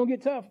enjoying it, but it's going to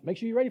get tough. Make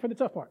sure you're ready for the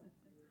tough part.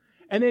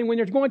 And then when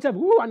you're going tough,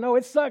 I know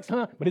it sucks,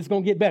 but it's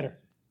going to get better.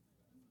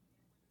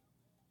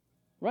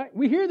 Right?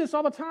 We hear this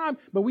all the time,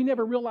 but we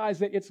never realize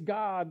that it's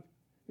God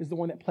is the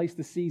one that placed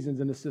the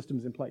seasons and the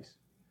systems in place.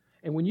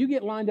 And when you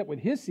get lined up with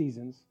His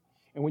seasons,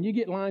 and when you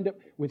get lined up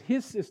with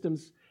His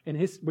systems and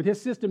His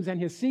systems and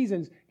His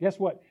seasons, guess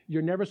what?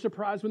 You're never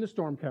surprised when the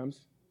storm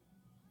comes.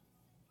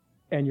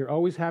 And you're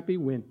always happy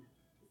when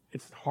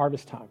it's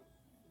harvest time.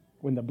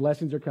 When the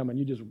blessings are coming,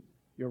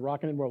 you're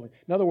rocking and rolling.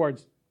 In other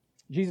words,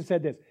 Jesus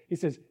said this. He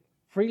says,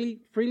 freely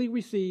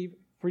receive,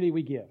 freely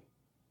we give.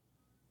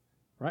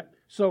 Right?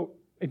 So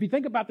if you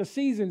think about the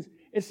seasons,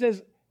 it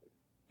says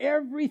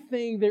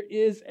everything there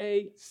is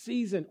a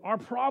season. Our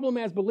problem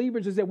as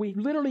believers is that we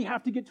literally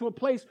have to get to a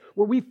place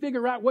where we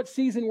figure out what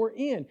season we're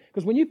in.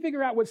 Because when you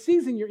figure out what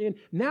season you're in,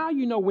 now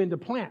you know when to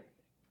plant.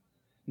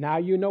 Now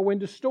you know when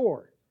to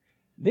store.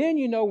 Then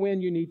you know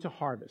when you need to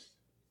harvest.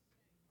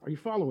 Are you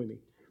following me?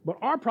 But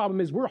our problem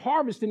is we're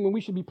harvesting when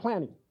we should be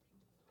planting.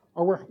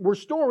 Or we're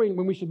storing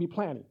when we should be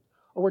planting.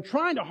 Or we're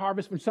trying to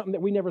harvest from something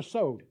that we never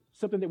sowed,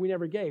 something that we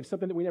never gave,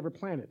 something that we never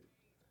planted,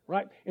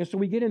 right? And so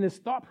we get in this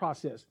thought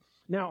process.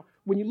 Now,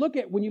 when you look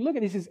at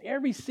this is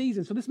every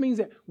season. So this means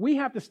that we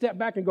have to step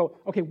back and go,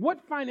 okay,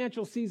 what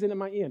financial season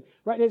am I in,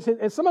 right?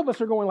 And some of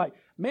us are going like,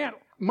 man,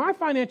 my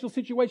financial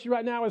situation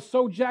right now is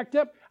so jacked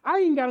up, I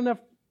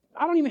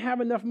don't even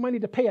have enough money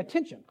to pay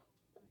attention,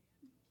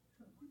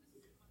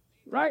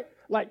 right?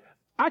 Like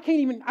I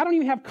don't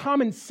even have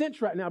common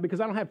sense right now because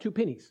I don't have 2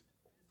 pennies.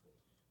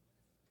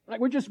 Like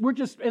we're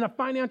just in a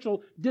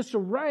financial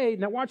disarray.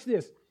 Now watch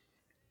this.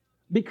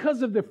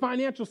 Because of the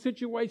financial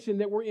situation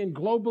that we're in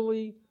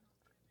globally,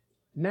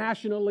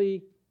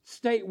 nationally,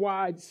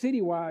 statewide,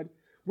 citywide,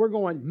 we're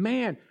going,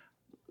 man,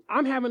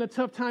 I'm having a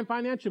tough time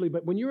financially.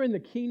 But when you're in the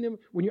kingdom,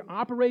 when you're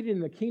operating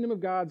in the kingdom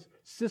of God's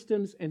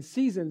systems and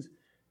seasons,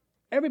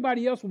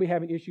 everybody else will be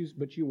having issues,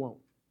 but you won't.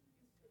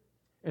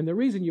 And the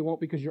reason you won't,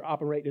 because you're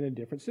operating in a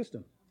different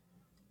system.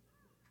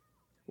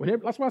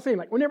 That's why I'm saying,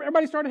 like, whenever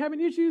everybody started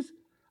having issues,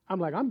 I'm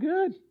like, I'm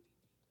good.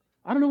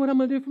 I don't know what I'm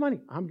going to do for money.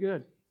 I'm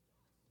good.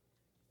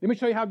 Let me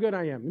show you how good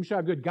I am. Let me show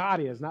you how good God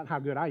is, not how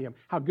good I am.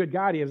 How good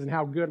God is and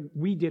how good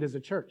we did as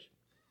a church.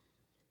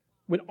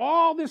 When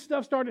all this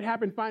stuff started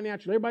happening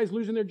financially, everybody's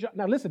losing their job.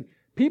 Now listen,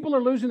 people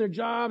are losing their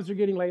jobs. They're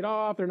getting laid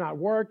off. They're not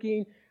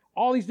working.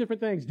 All these different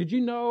things. Did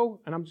you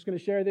know, and I'm just going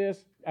to share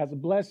this as a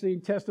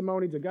blessing,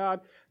 testimony to God,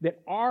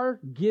 that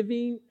our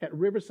giving at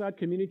Riverside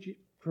Community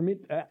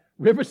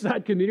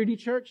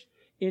Church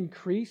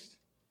increased?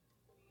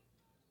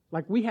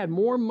 Like we had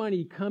more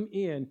money come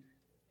in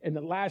the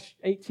last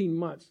 18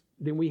 months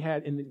than we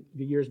had in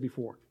the years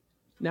before.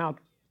 Now,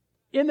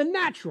 in the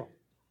natural,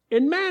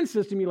 in man's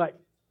system, you're like,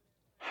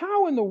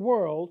 how in the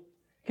world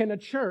can a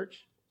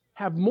church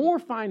have more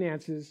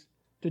finances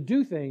to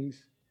do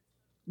things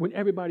when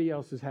everybody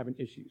else is having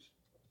issues?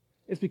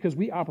 It's because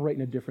we operate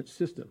in a different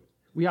system.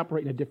 We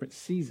operate in a different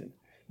season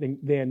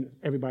than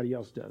everybody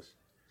else does.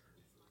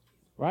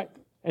 Right?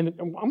 And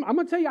I'm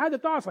going to tell you, I had the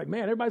thoughts like,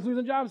 man, everybody's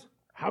losing jobs.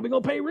 How are we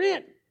going to pay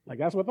rent? Like,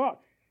 that's what I thought.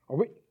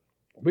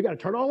 We got to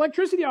turn all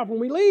electricity off when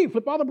we leave,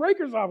 flip all the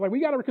breakers off. Like,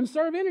 we got to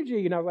conserve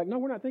energy. And I was like, no,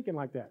 we're not thinking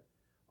like that.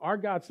 Our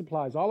God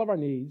supplies all of our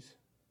needs,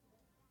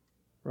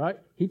 right?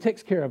 He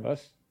takes care of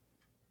us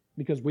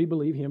because we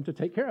believe him to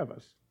take care of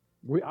us.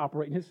 We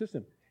operate in his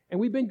system. And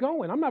we've been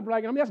going. I'm not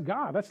bragging. I mean, that's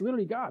God. That's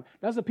literally God.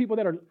 That's the people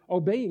that are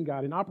obeying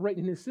God and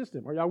operating in his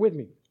system. Are y'all with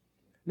me?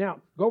 Now,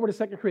 go over to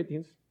 2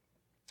 Corinthians.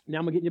 Now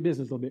I'm going to get in your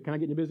business a little bit. Can I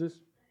get in your business?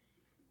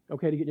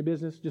 Okay to get in your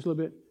business just a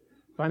little bit?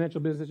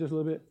 Financial business just a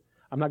little bit?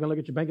 I'm not going to look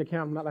at your bank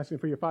account. I'm not asking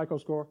for your FICO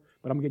score,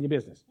 but I'm getting your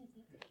business.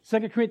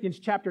 2 Corinthians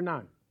chapter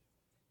 9.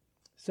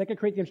 2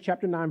 Corinthians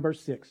chapter 9,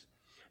 verse 6.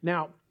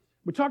 Now,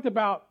 we talked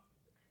about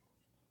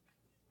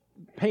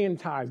paying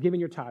tithes, giving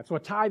your tithe. So a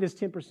tithe is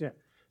 10%.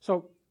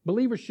 So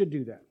believers should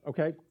do that,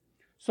 okay?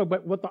 So,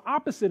 but what the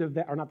opposite of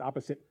that, or not the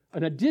opposite,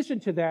 an addition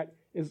to that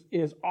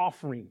is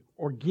offering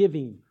or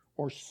giving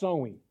or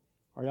sowing.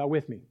 Are y'all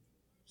with me?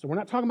 So we're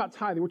not talking about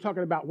tithing. We're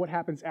talking about what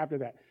happens after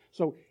that.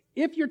 So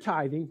if you're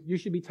tithing, you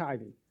should be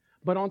tithing.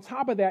 But on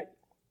top of that,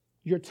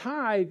 your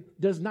tithe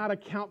does not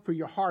account for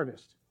your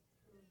harvest.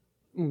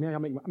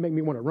 Man, make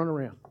me want to run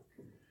around.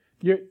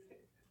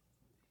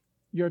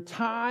 Your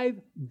tithe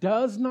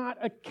does not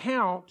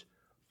account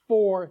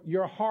for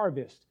your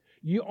harvest.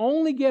 You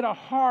only get a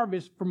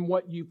harvest from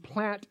what you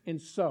plant and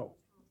sow.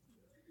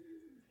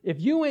 If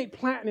you ain't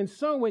planting and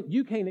sowing,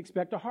 you can't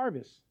expect a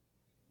harvest.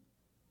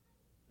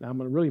 Now I'm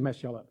going to really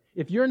mess y'all up.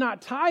 If you're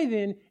not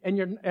tithing and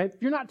you're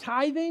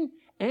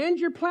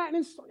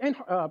planting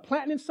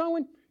and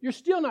sowing, you're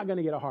still not going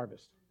to get a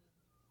harvest.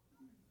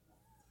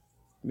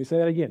 Let me say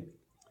that again.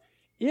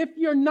 If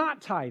you're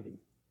not tithing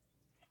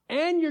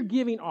and you're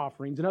giving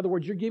offerings, in other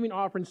words, you're giving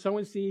offerings,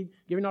 sowing seed,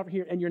 giving offering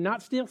here, and you're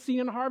not still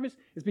seeing a harvest,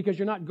 it's because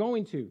you're not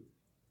going to.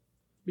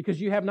 Because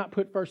you have not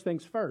put first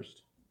things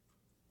first.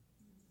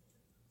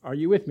 Are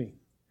you with me?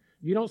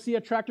 You don't see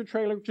a tractor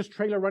trailer, just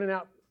trailer running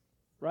out,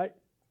 right?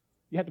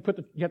 You have to put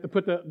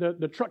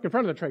the truck in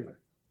front of the trailer.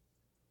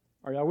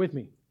 Are y'all with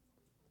me?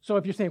 So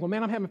if you're saying, well,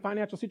 man, I'm having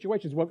financial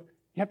situations, well,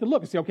 you have to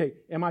look and say, okay,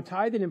 am I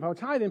tithing? If I'm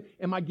tithing,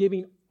 am I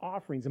giving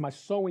offerings? Am I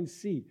sowing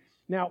seed?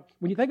 Now,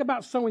 when you think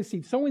about sowing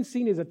seed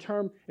is a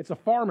term, it's a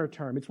farmer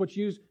term. It's what's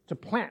used to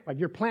plant, like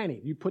you're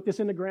planting. You put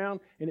this in the ground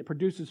and it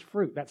produces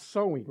fruit. That's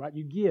sowing, right?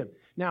 You give.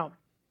 Now,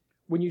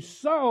 when you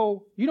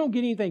sow, you don't get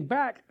anything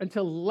back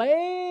until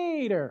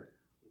later.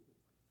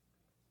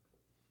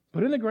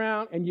 Put it in the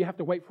ground and you have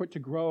to wait for it to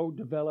grow,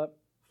 develop,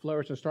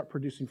 flourish, and start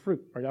producing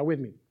fruit. Are y'all with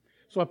me?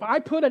 So if I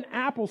put an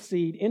apple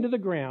seed into the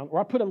ground or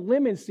I put a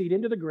lemon seed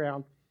into the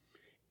ground,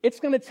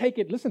 it's going to take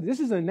it. Listen, this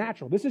isn't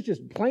natural. This is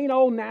just plain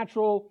old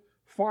natural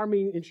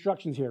farming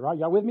instructions here, right?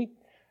 Y'all with me?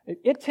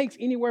 It takes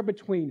anywhere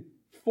between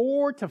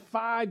 4 to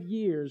 5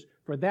 years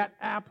for that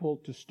apple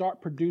to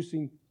start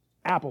producing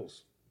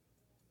apples.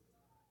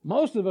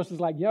 Most of us is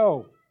like,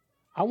 yo,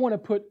 I want to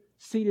put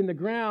seed in the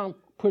ground,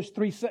 push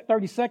 30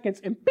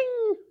 seconds, and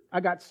bing, I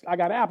got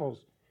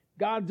apples.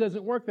 God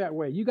doesn't work that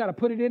way. You got to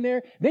put it in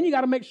there. Then you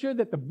got to make sure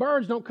that the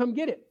birds don't come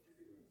get it.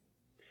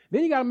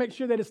 Then you got to make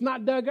sure that it's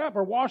not dug up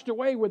or washed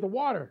away with the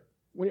water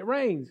when it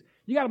rains.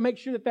 You got to make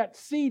sure that that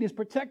seed is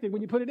protected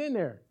when you put it in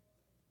there.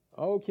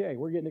 Okay,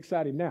 we're getting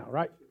excited now,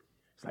 right?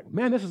 It's like,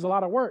 man, this is a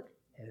lot of work.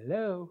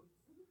 Hello.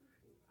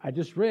 I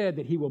just read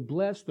that he will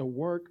bless the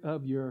work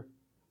of your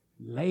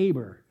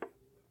labor.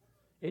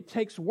 It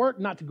takes work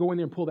not to go in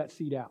there and pull that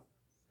seed out.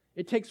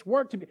 It takes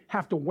work to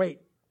have to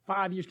wait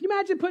 5 years. Can you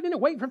imagine putting in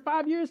and waiting for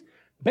 5 years?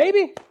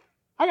 Baby,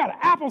 I got an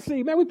apple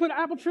seed. Man, we put an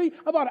apple tree.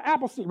 I bought an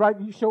apple seed, right?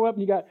 You show up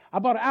and I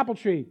bought an apple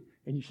tree.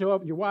 And you show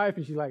up with your wife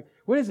and she's like,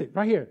 what is it?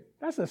 Right here.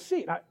 That's a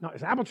seed. No,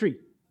 it's an apple tree.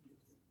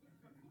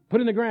 Put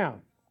it in the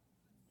ground.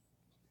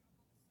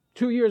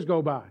 2 years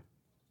go by.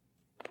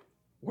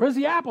 Where's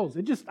the apples?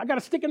 I got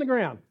a stick in the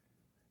ground.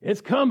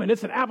 It's coming.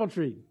 It's an apple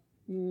tree.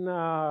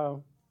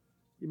 No,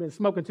 you've been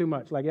smoking too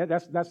much. Like, yeah,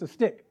 that's a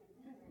stick.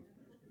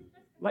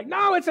 Like,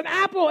 no, it's an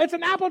apple. It's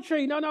an apple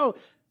tree. No.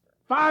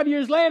 5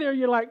 years later,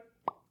 you're like,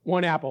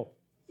 one apple.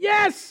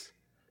 Yes!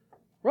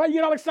 Right? You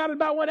get all excited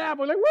about one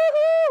apple. Like,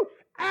 woohoo!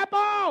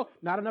 Apple!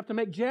 Not enough to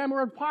make jam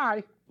or a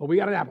pie, but we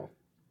got an apple.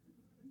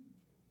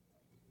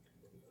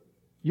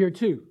 Year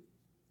 2,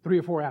 3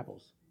 or 4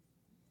 apples.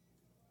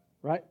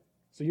 Right?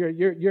 So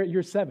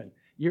you're 7.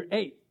 Year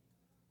 8,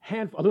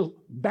 a little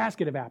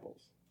basket of apples.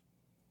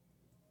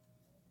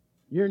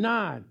 Year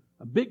 9,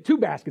 a big 2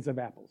 baskets of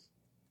apples.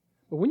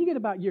 But when you get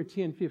about year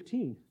 10,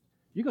 15,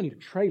 you're going to need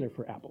a trailer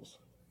for apples.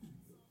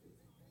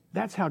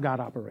 That's how God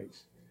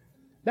operates.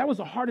 That was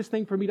the hardest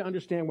thing for me to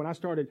understand when I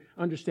started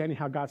understanding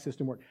how God's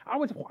system worked. I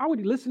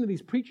would listen to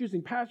these preachers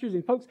and pastors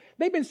and folks.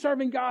 They've been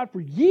serving God for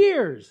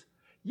years.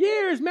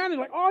 Years, man. They're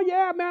like, oh,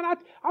 yeah, man, I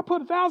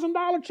put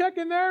 $1,000 check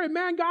in there, and,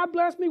 man, God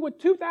blessed me with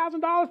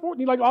 $2,000 for it.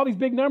 And like all these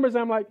big numbers.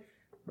 I'm like,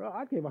 bro,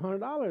 I gave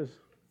 $100.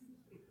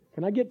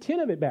 Can I get 10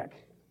 of it back?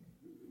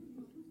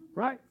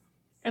 Right?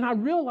 And I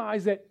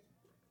realized that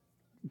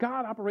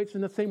God operates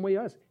in the same way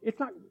as us. It's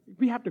not.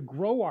 We have to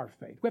grow our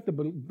faith. We have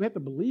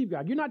to believe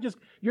God. You're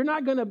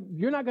not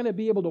gonna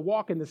be able to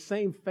walk in the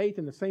same faith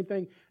and the same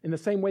thing in the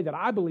same way that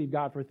I believe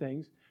God for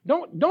things.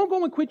 Don't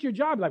go and quit your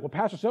job. Like, well,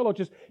 Pastor Cello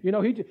just, he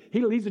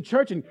leads the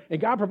church and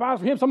God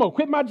provides for him, so I'm going to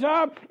quit my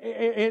job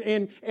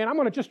and I'm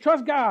going to just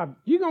trust God.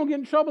 You're going to get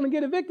in trouble and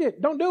get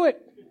evicted. Don't do it.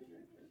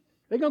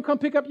 They're going to come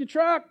pick up your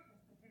truck.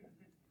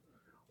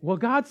 Well,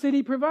 God said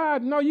He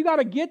provides. No, you got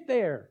to get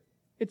there.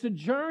 It's a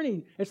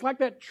journey. It's like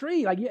that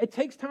tree. Like, it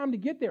takes time to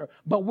get there.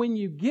 But when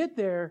you get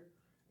there,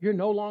 you're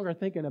no longer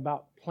thinking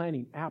about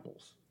planting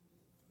apples.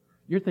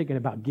 You're thinking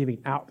about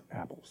giving out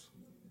apples.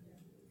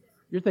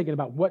 You're thinking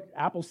about what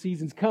apple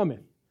season's coming.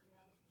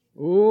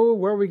 Oh,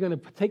 where are we going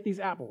to take these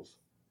apples?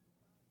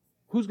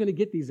 Who's going to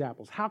get these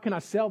apples? How can I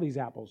sell these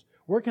apples?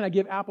 Where can I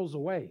give apples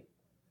away?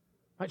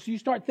 Right, so you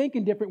start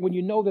thinking different when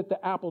you know that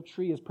the apple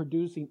tree is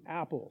producing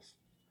apples.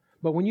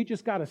 But when you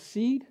just got a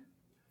seed,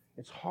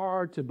 it's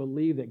hard to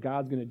believe that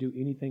God's going to do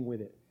anything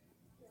with it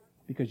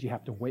because you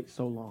have to wait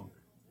so long.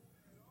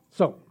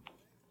 So,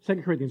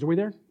 2 Corinthians, are we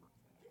there?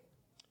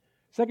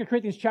 2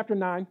 Corinthians chapter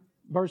 9,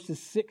 verses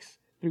 6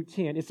 through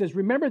 10. It says,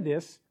 remember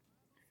this,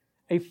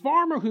 a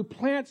farmer who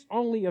plants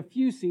only a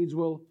few seeds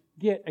will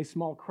get a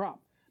small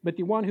crop, but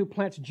the one who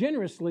plants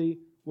generously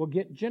will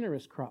get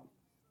generous crop.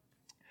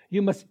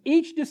 You must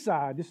each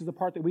decide, this is the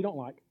part that we don't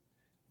like,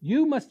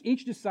 you must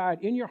each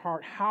decide in your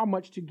heart how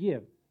much to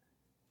give.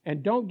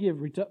 And don't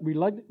give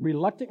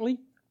reluctantly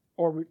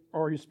or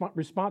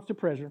response to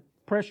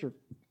pressure.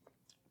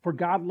 For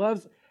God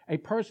loves a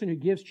person who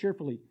gives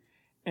cheerfully.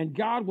 And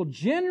God will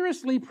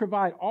generously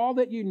provide all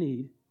that you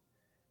need.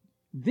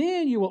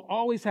 Then you will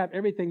always have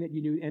everything that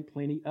you need and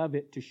plenty of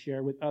it to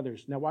share with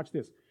others. Now watch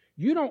this.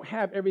 You don't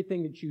have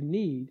everything that you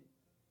need.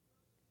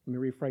 Let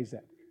me rephrase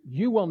that.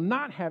 You will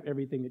not have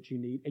everything that you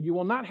need, and you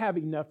will not have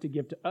enough to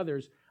give to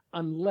others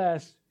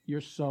unless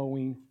you're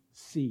sowing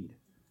seed.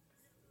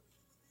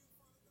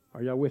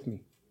 Are y'all with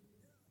me?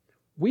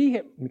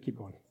 Let me keep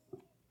going.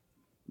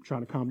 I'm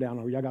trying to calm down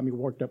over. Y'all got me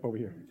worked up over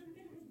here.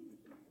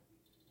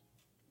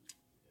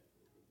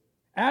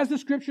 As the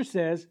scripture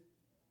says,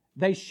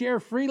 they share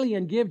freely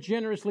and give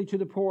generously to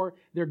the poor.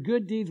 Their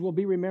good deeds will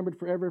be remembered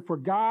forever. For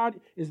God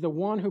is the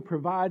one who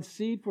provides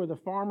seed for the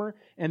farmer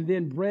and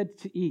then bread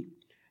to eat.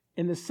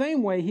 In the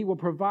same way, He will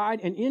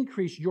provide and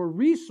increase your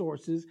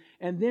resources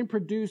and then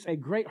produce a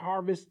great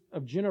harvest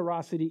of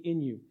generosity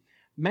in you.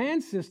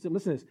 Man's system,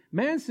 listen to this.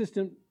 Man's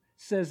system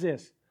says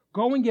this: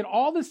 go and get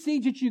all the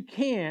seeds that you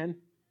can,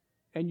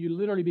 and you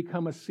literally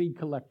become a seed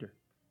collector.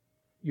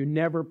 You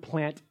never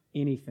plant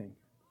anything.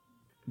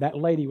 That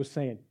lady was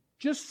saying,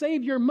 just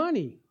save your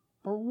money.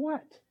 For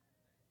what?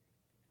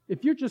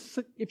 If you're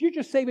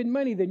just saving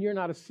money, then you're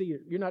not a seeder.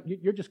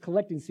 You're just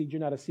collecting seeds.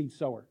 You're not a seed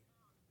sower.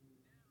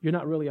 You're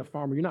not really a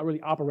farmer. You're not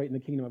really operating the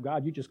kingdom of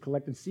God. You're just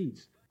collecting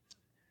seeds.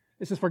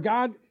 It says, for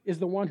God is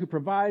the one who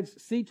provides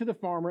seed to the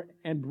farmer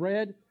and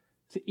bread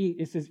to eat.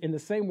 It says, in the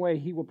same way,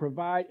 He will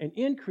provide and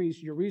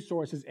increase your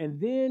resources and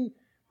then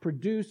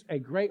produce a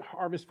great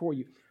harvest for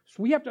you.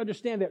 So we have to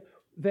understand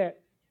that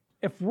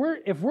if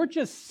we're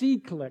just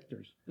seed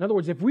collectors, in other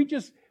words, if we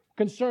just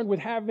concerned with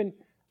having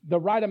the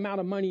right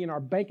amount of money in our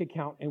bank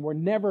account and we're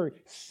never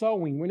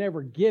sowing, we're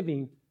never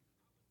giving.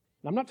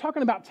 I'm not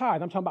talking about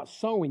tithe. I'm talking about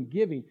sowing,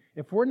 giving.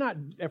 If we're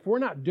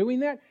not doing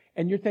that,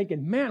 and you're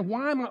thinking, man,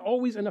 why am I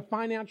always in a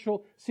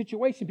financial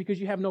situation? Because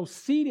you have no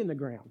seed in the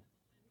ground.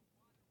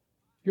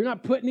 You're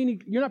not putting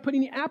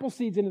any apple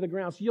seeds into the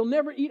ground, so you'll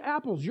never eat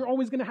apples. You're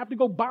always going to have to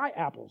go buy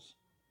apples.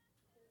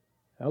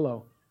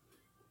 Hello.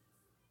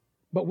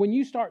 But when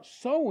you start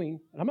sowing,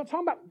 and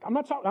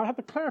I have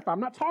to clarify, I'm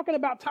not talking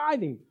about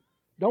tithing.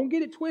 Don't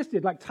get it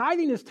twisted. Like,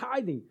 tithing is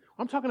tithing.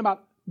 I'm talking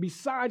about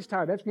besides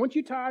tithe. That's once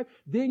you tithe,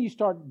 then you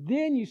start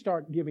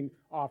giving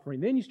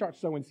offering. Then you start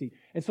sowing seed.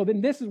 And so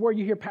then this is where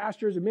you hear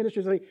pastors and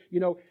ministers say,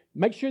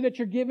 make sure that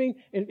you're giving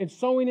and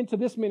sowing into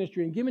this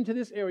ministry and giving to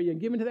this area and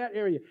giving to that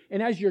area.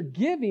 And as you're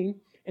giving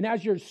and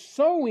as you're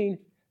sowing,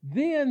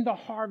 then the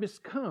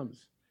harvest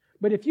comes.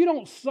 But if you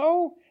don't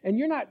sow and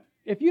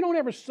if you don't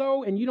ever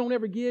sow and you don't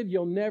ever give,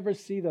 you'll never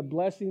see the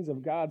blessings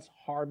of God's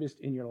harvest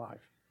in your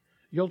life.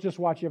 You'll just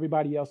watch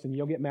everybody else and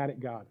you'll get mad at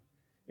God.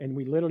 And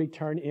we literally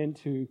turn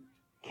into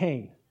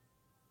Cain,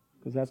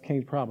 because that's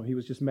Cain's problem. He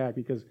was just mad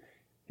because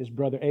his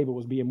brother Abel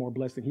was being more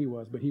blessed than he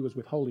was, but he was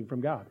withholding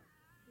from God.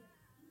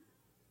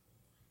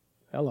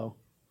 Hello.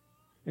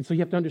 And so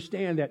you have to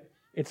understand that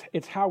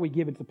it's how we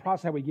give. It's the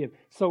process how we give.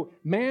 So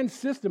man's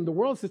system, the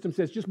world system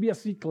says, just be a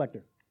seed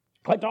collector.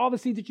 Collect all the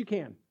seeds that you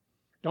can.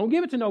 Don't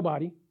give it to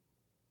nobody.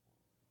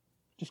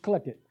 Just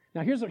collect it.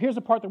 Now here's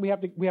the part that we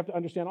have to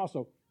understand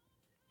also,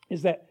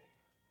 is that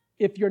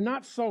if you're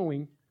not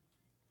sowing,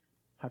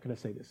 how can I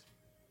say this?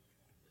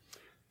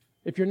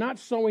 If you're not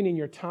sowing in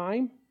your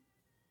time,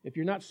 if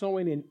you're not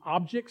sowing in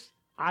objects,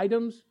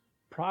 items,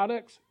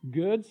 products,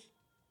 goods,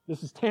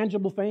 this is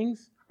tangible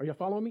things. Are you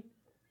following me?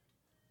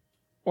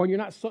 Or you're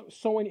not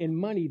sowing in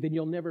money, then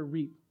you'll never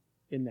reap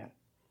in that,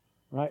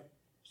 right?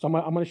 So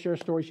I'm going to share a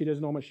story. She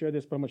doesn't know I'm going to share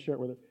this, but I'm going to share it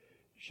with her.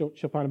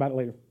 She'll find about it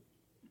later.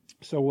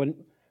 So when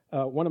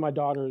one of my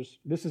daughters,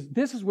 this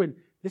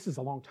is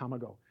a long time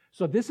ago.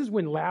 So this is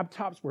when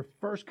laptops were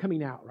first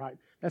coming out, right?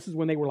 This is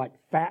when they were like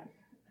fat.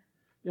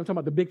 I'm talking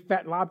about the big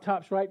fat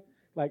laptops, right?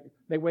 like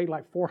they weighed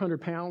like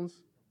 400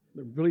 pounds.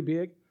 They're really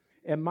big.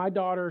 And my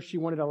daughter, she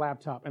wanted a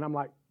laptop. And I'm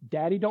like,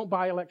 Daddy, don't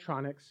buy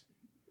electronics.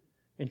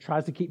 And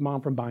tries to keep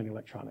Mom from buying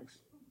electronics.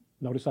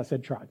 Notice I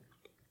said tried.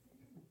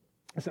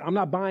 I said, I'm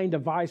not buying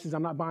devices.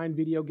 I'm not buying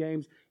video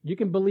games. You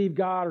can believe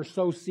God or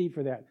sow seed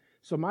for that.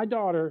 So my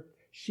daughter,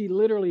 she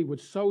literally would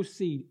sow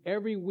seed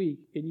every week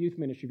in youth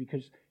ministry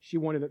because she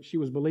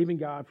was believing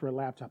God for a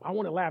laptop. I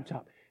want a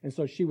laptop. And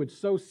so she would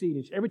sow seed.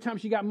 And every time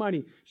she got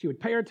money, she would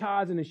pay her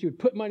tithes and then she would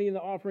put money in the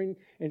offering.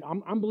 And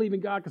I'm believing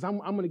God because I'm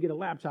going to get a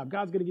laptop.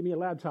 God's going to give me a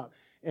laptop.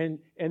 And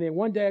then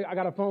one day I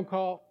got a phone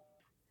call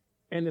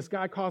and this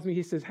guy calls me.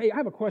 He says, hey, I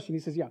have a question.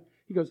 He says, yeah.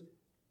 He goes,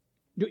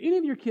 do any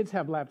of your kids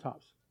have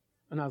laptops?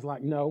 And I was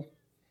like, no.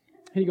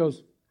 And he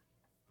goes,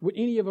 would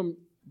any of them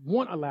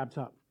want a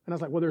laptop? And I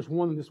was like, well, there's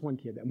this one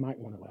kid that might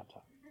want a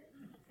laptop.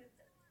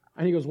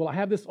 And he goes, well, I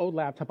have this old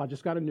laptop. I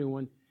just got a new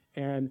one.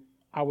 And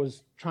I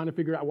was trying to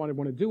figure out what I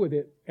want to do with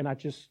it. And I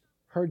just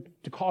heard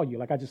to call you.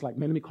 Like, man,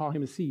 let me call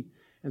him and see.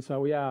 And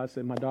so, yeah, I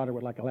said, my daughter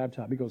would like a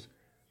laptop. He goes,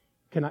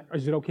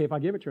 is it okay if I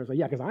give it to her? I was like,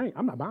 yeah, because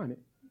I'm not buying it.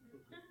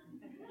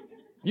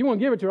 You want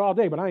to give it to her all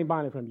day, but I ain't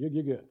buying it from you.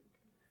 You're good.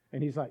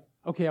 And he's like,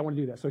 okay, I want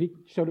to do that. So he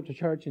showed up to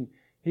church and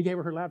he gave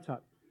her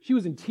laptop. She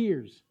was in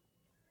tears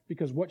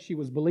because what she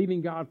was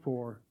believing God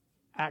for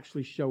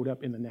actually showed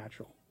up in the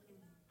natural.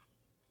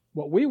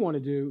 What we want to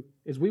do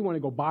is we want to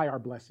go buy our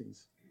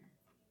blessings.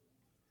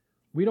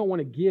 We don't want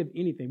to give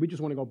anything. We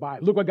just want to go buy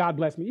it. Look what God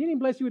blessed me. He didn't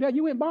bless you with that.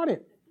 You went and bought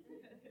it.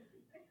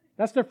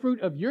 That's the fruit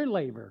of your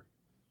labor,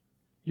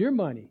 your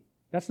money.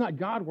 That's not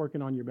God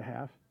working on your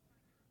behalf,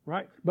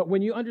 right? But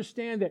when you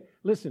understand that,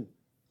 listen,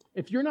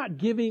 if you're not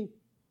giving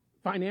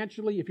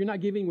financially, if you're not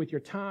giving with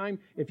your time,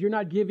 if you're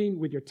not giving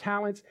with your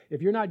talents,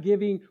 if you're not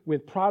giving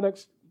with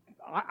products,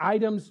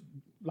 items,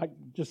 like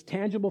just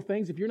tangible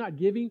things, if you're not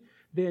giving,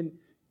 then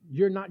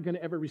you're not going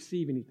to ever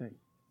receive anything.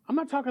 I'm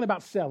not talking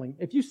about selling.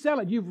 If you sell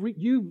it,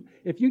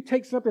 if you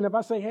take something, if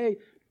I say, hey,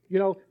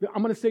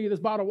 I'm going to sell you this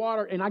bottle of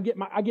water, and I get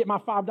my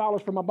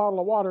 $5 for my bottle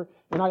of water,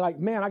 and I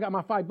I got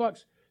my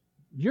 $5.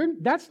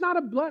 That's not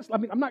a blessing. I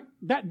mean,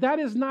 that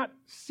is not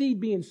seed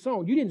being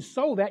sown. You didn't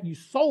sow that, you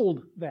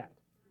sold that.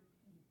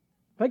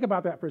 Think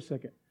about that for a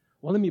second.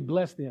 Well, let me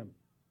bless them.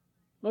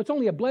 No, it's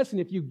only a blessing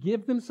if you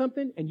give them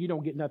something and you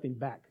don't get nothing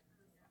back.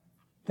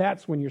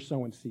 That's when you're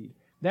sowing seed.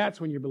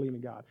 That's when you're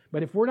believing God.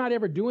 But if we're not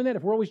ever doing that,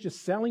 if we're always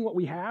just selling what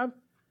we have,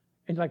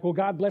 and like, well,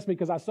 God blessed me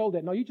because I sold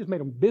that. No, you just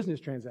made a business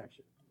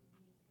transaction.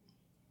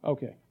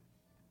 Okay.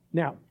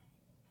 Now,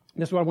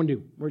 that's what I want to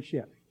do. Where's she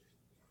at?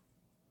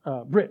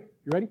 Britt,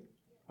 you ready?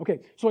 Okay.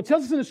 So it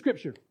tells us in the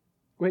scripture.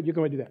 Go ahead, you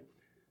go ahead and do that.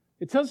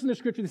 It tells us in the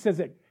scripture that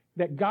says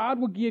that God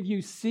will give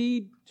you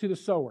seed to the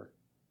sower,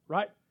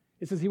 right?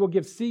 It says he will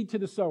give seed to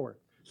the sower.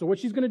 So what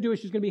she's going to do is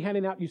she's going to be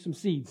handing out you some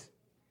seeds.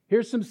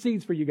 Here's some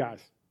seeds for you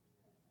guys.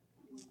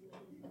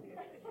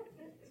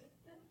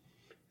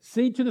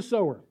 Seed to the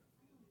sower,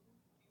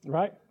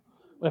 right?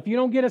 Well, if you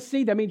don't get a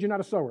seed, that means you're not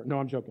a sower. No,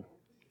 I'm joking.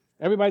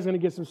 Everybody's going to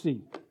get some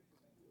seed.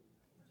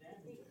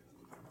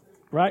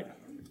 Right?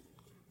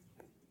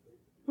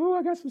 Oh,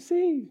 I got some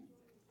seed.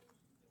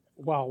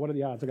 Wow, what are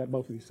the odds? I got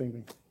both of these same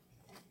things.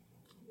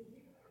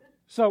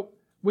 So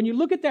when you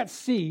look at that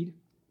seed,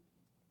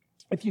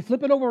 if you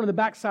flip it over on the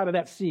back side of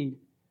that seed,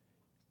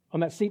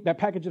 on that seed, that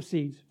package of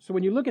seeds, so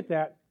when you look at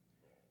that,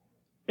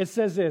 it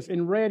says this.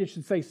 In red, it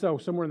should say so.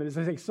 Somewhere in there, does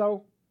it say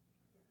so?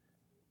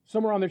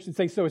 Somewhere on there it should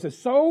say so. It says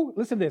sow,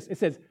 listen to this. It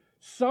says,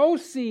 sow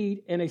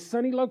seed in a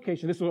sunny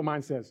location. This is what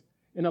mine says.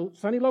 In a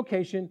sunny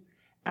location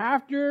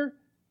after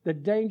the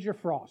danger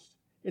frost.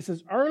 It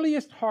says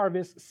earliest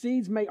harvest,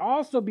 seeds may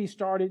also be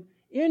started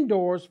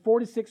indoors 4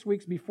 to 6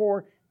 weeks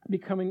before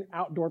becoming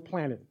outdoor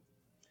planted.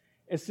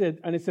 It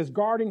says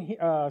garden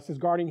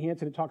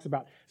hints, and it talks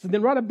about. So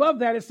then right above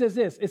that it says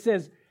this. It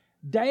says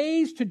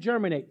days to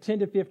germinate, 10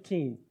 to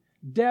 15.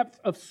 Depth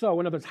of sow.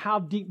 In other words, how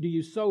deep do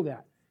you sow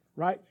that?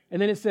 Right?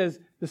 And then it says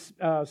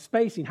the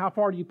spacing, how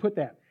far do you put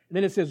that? And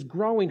then it says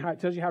growing height,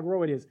 tells you how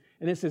grow it is.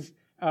 And it says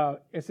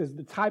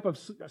the type of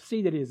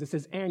seed it is. It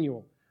says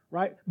annual,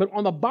 right? But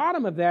on the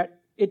bottom of that,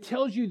 it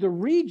tells you the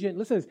region.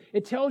 Listen to this.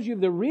 It tells you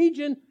the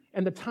region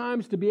and the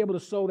times to be able to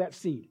sow that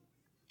seed.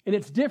 And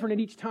it's different at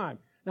each time.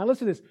 Now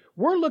listen to this.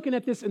 We're looking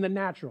at this in the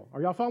natural.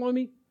 Are y'all following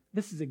me?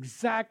 This is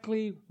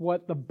exactly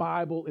what the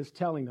Bible is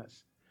telling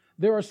us.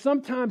 There are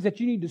some times that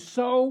you need to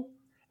sow,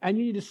 and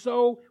you need to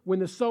sow when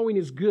the sowing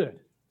is good.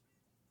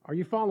 Are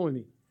you following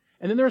me?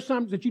 And then there are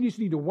some that you just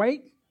need to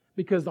wait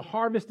because the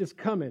harvest is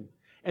coming.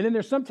 And then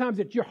there's sometimes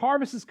that your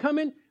harvest is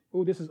coming.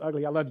 Oh, this is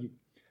ugly. I love you.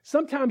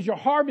 Sometimes your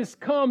harvest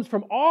comes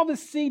from all the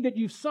seed that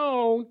you've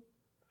sown,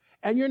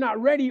 and you're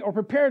not ready or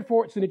prepared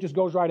for it, so it just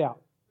goes right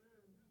out.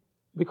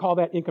 We call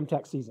that income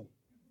tax season.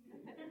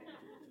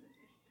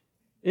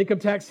 Income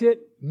tax hit.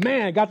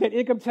 Man, got that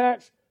income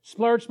tax.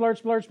 Splurge, splurge,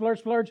 splurge, splurge,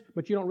 splurge.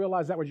 But you don't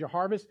realize that was your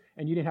harvest,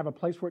 and you didn't have a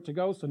place for it to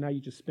go, so now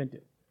you just spent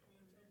it.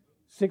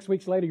 6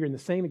 weeks later, you're in the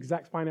same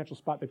exact financial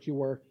spot that you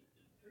were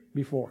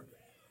before.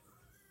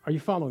 Are you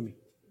following me?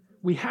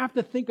 We have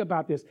to think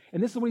about this.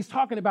 And this is what he's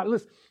talking about.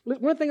 Listen,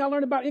 one thing I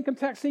learned about income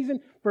tax season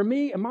for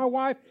me and my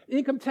wife,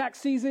 income tax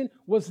season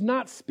was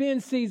not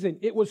spend season.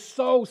 It was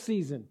sow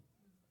season.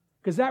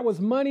 Because that was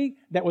money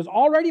that was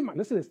already mine.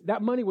 Listen to this.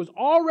 That money was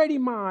already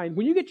mine.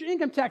 When you get your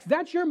income tax,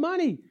 that's your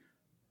money.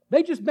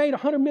 They just made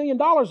 $100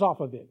 million off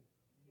of it.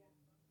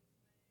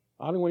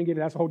 I don't want to get it.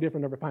 That's a whole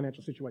different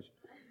financial situation.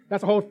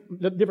 That's a whole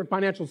different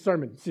financial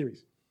sermon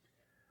series.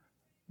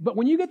 But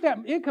when you get that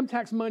income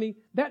tax money,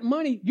 that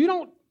money, you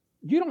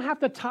don't have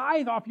to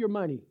tithe off your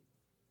money.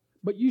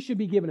 But you should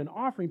be given an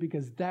offering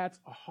because that's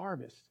a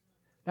harvest.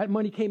 That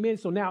money came in.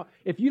 So now,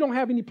 if you don't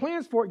have any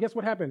plans for it, guess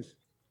what happens?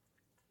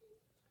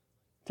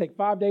 Take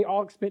 5-day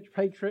all expense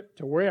paid trip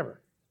to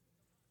wherever.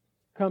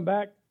 Come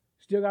back,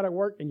 still got to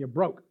work, and you're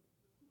broke.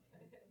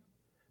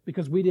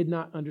 Because we did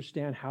not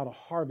understand how to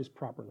harvest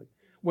properly.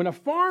 When a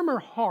farmer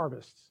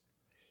harvests,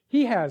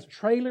 he has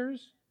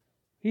trailers,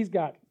 he's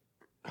got,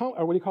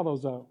 or what do you call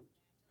those,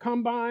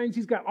 combines,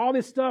 he's got all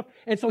this stuff.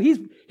 And so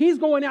he's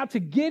going out to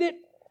get it,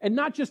 and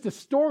not just to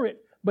store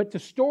it, but to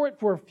store it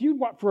for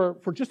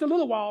for just a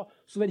little while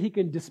so that he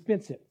can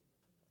dispense it.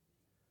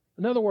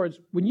 In other words,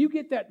 when you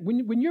get that,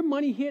 when your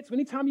money hits,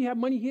 anytime you have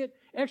money hit,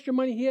 extra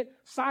money hit,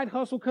 side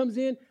hustle comes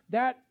in,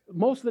 that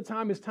most of the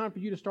time is time for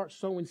you to start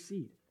sowing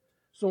seed.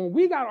 So when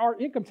we got our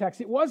income tax,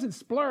 it wasn't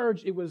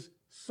splurge, it was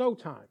sow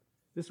time.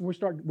 This is we're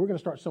going to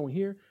start sowing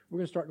here. We're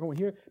going to start going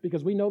here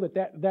because we know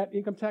that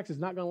income tax is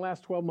not going to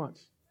last 12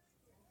 months.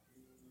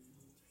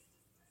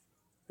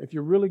 If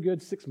you're really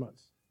good, 6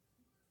 months.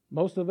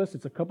 Most of us,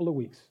 it's a couple of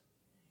weeks.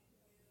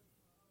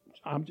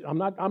 I'm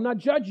not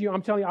judging you.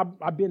 I'm telling you,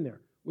 I've been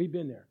there. We've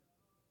been there.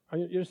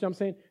 You understand what I'm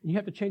saying? You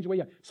have to change the way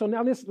you are. So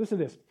now listen to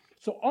this.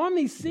 So on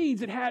these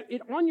seeds,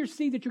 on your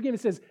seed that you're giving,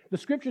 it says, the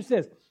scripture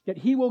says that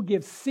he will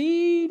give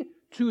seed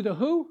to the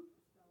who?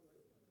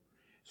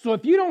 So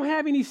if you don't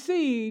have any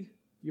seed,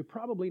 you're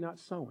probably not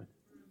sowing.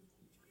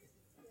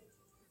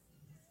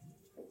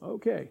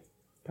 Okay.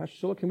 Pastor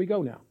Silla, can we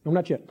go now? No,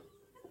 not yet.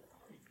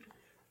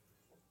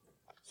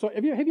 So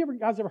have you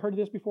guys ever heard of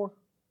this before?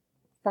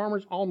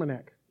 Farmer's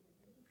Almanac.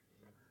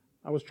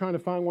 I was trying to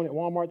find one at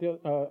Walmart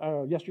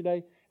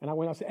yesterday, and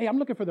I said, hey, I'm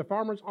looking for the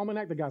Farmer's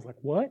Almanac. The guy's like,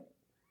 what?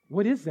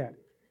 What is that?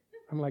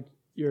 I'm like,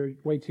 you're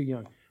way too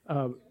young.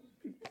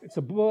 It's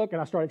a book,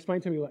 and I started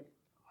explaining to him, like,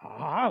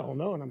 I don't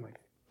know. And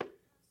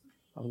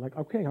I was like,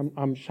 okay,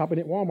 I'm shopping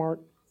at Walmart.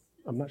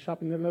 I'm not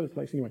shopping at another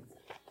place anyway.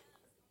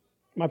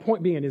 My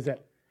point being is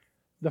that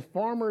the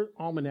Farmer's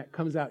Almanac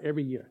comes out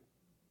every year.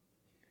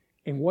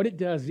 And what it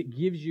does, it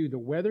gives you the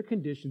weather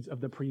conditions of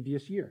the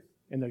previous year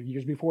and the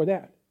years before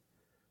that.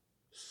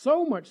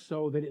 So much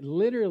so that it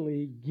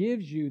literally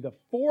gives you the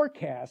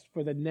forecast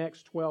for the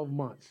next 12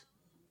 months.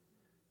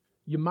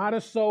 You might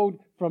have sowed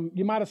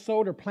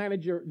or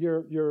planted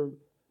your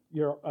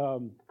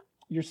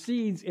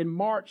seeds in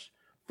March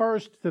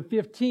 1st to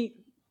 15th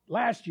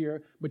last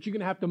year, but you're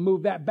going to have to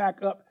move that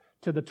back up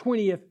to the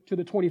 20th to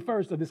the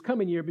 21st of this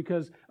coming year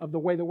because of the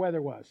way the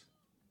weather was.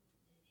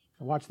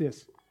 Now watch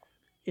this.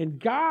 In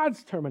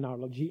God's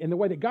terminology and the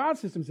way that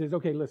God's system says,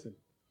 okay, listen,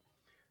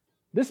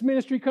 this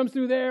ministry comes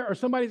through there or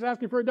somebody's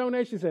asking for a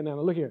donation, say, now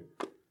look here.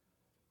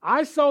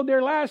 I sowed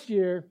there last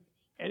year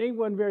and it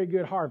wasn't very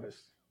good harvest.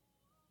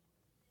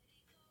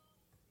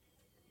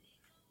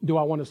 Do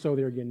I want to sow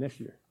there again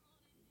this year?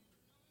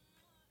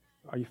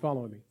 Are you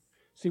following me?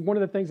 See, one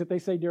of the things that they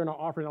say during our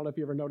offering, I don't know if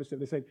you ever noticed it,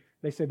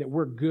 they say that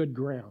we're good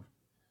ground.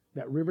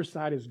 That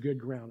Riverside is good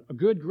ground. A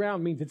good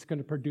ground means it's going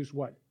to produce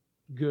what?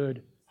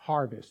 Good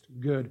harvest,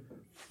 good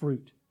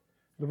fruit.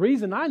 The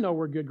reason I know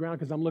we're good ground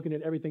because I'm looking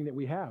at everything that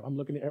we have. I'm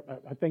looking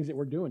at things that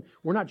we're doing.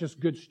 We're not just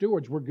good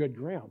stewards, we're good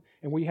ground.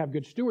 And we have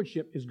good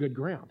stewardship is good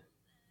ground.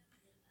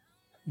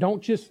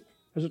 Don't just,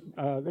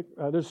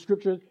 there's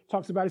scripture that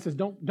talks about it, says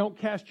don't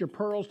cast your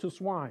pearls to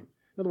swine.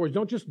 In other words,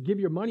 don't just give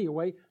your money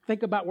away.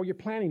 Think about where you're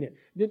planting it.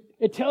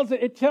 It tells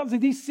you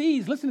these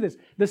seeds, listen to this.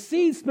 The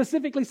seeds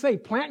specifically say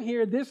plant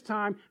here, this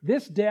time,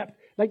 this depth.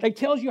 Like it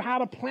tells you how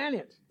to plant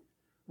it,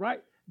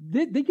 right?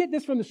 They get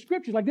this from the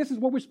scriptures. Like, this is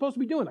what we're supposed to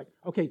be doing. Like,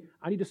 okay,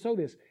 I need to sow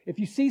this. If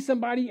you see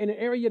somebody in an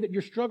area that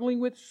you're struggling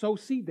with, sow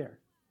seed there.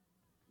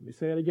 Let me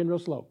say that again real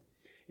slow.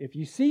 If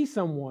you see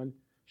someone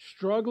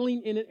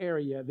struggling in an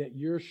area that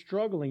you're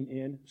struggling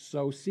in,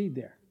 sow seed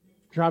there.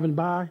 Driving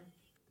by,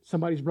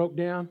 somebody's broke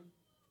down,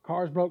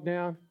 car's broke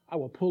down, I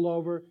will pull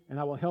over and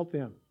I will help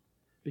them.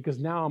 Because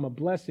now I'm a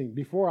blessing.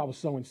 Before I was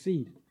sowing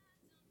seed.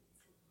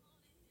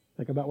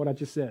 Think about what I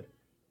just said.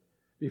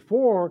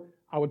 Before,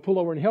 I would pull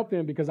over and help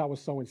them because I was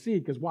sowing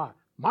seed. Because why?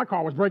 My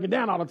car was breaking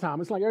down all the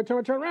time. It's like every time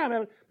I turn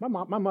around, my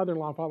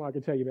mother-in-law and father-in-law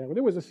can tell you that. When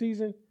there was a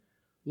season,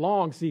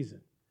 long season.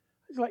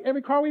 It's like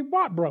every car we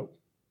bought broke.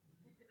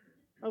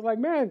 I was like,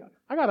 man,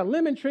 I got a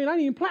lemon tree and I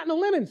ain't even planting no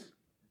lemons.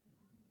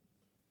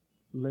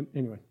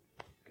 Anyway,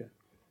 okay.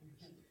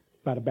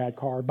 Buying a bad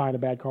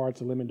car,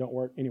 it's a lemon, don't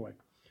work. Anyway,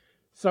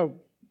 so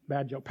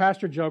bad joke.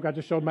 Pastor joke, I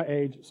just showed my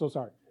age, so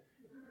sorry.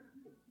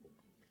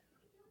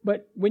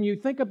 But when you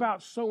think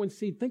about sowing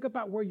seed, think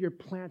about where you're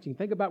planting.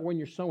 Think about when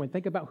you're sowing.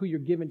 Think about who you're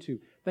giving to.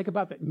 Think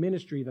about that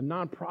ministry, the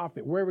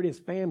nonprofit, wherever it is,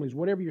 families,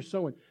 whatever you're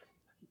sowing.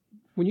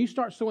 when you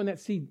start sowing that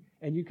seed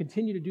and you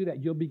continue to do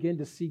that, you'll begin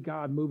to see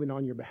God moving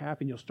on your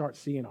behalf, and you'll start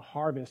seeing a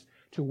harvest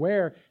to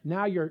where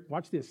now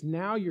watch this,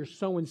 now you're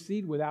sowing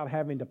seed without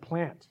having to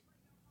plant.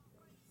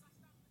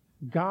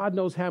 God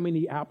knows how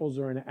many apples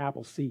are in an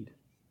apple seed.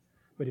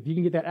 But if you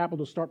can get that apple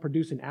to start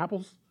producing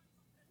apples,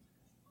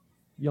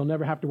 you'll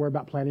never have to worry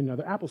about planting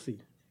another apple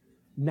seed.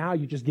 Now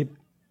you just give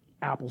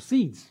apple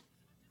seeds.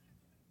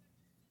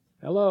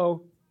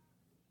 Hello?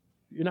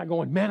 You're not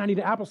going, man, I need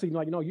an apple seed. You're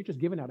like, no, you're just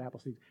giving out apple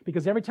seeds.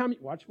 Because every time you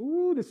watch,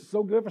 ooh, this is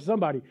so good for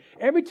somebody.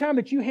 Every time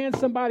that you hand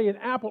somebody an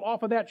apple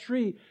off of that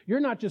tree, you're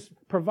not just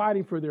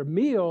providing for their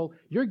meal,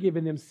 you're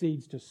giving them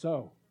seeds to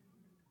sow.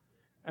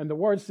 And the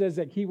word says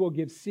that he will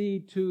give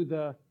seed to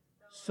the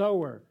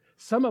sower.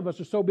 Some of us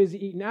are so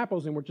busy eating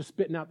apples and we're just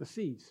spitting out the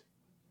seeds.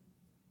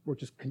 We're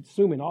just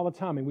consuming all the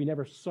time and we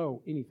never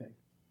sow anything.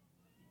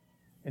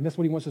 And that's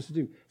what he wants us to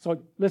do.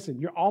 So listen,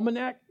 your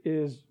almanac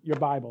is your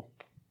Bible.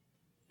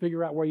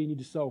 Figure out where you need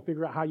to sow.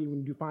 Figure out how you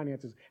can do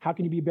finances. How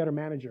can you be a better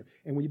manager?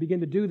 And when you begin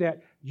to do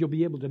that, you'll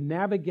be able to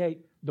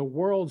navigate the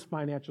world's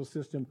financial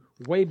system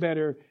way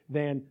better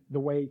than the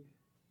way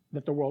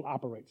that the world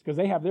operates. Because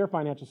they have their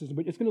financial system,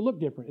 but it's going to look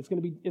different. It's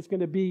going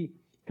to be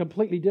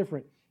completely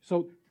different.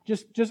 So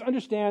just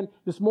understand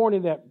this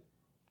morning that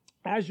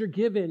as you're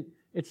giving,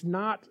 it's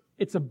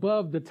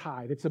above the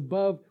tithe. It's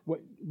above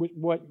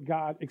what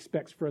God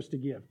expects for us to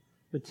give.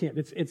 The tenth.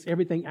 It's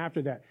everything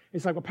after that.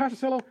 It's like, well, Pastor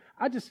Cello,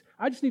 I just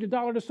need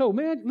 $1 to sow.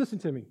 Man, listen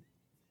to me.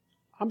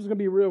 I'm just gonna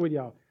be real with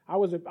y'all.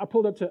 I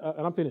pulled up to,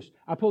 and I'm finished.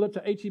 I pulled up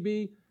to HEB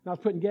and I was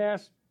putting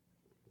gas,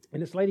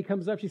 and this lady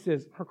comes up. She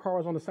says her car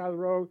was on the side of the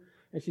road,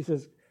 and she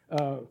says,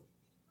 "Can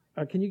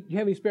you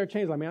have any spare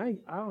change?" I'm like, man,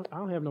 I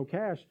don't have no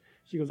cash.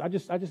 She goes, I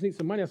just need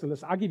some money. I said,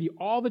 listen, I'll give you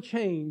all the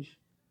change.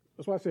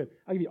 That's what I said.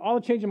 I'll give you all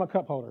the change in my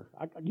cup holder.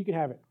 You can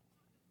have it.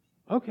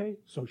 Okay.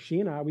 So she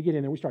and we get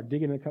in there. We start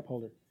digging in the cup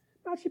holder.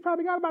 Now she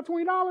probably got about $20.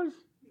 And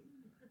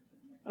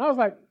I was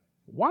like,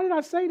 why did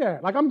I say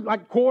that? Like, I'm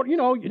like, you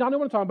know what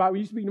I'm talking about. We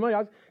used to be the money.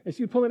 And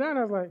she was pulling it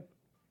out,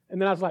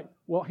 and I was like,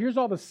 well, here's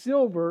all the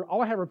silver.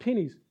 All I have are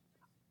pennies.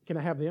 Can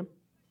I have them?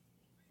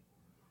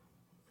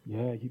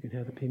 Yeah, you can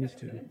have the pennies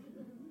too. And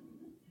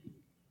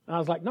I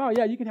was like, no,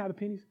 yeah, you can have the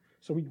pennies.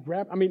 So we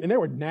grabbed, and they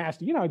were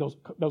nasty. You know how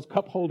those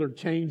cup holder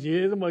change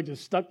is. I'm like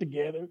just stuck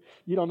together.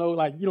 You don't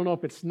know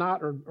if it's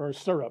snot or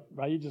syrup,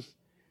 right? You just,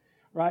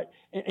 right?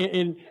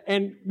 And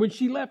when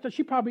she left,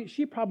 she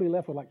probably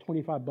left with like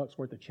 $25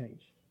 worth of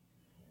change,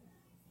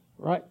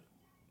 right?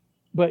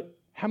 But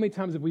how many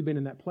times have we been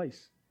in that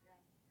place?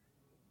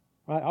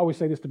 Right? I always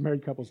say this to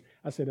married couples.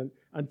 I said,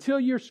 until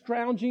you're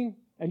scrounging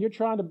and you're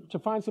trying to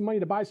find some money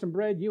to buy some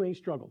bread, you ain't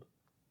struggled.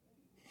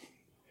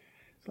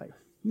 It's like,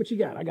 how much you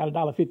got? I got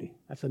 $1.50.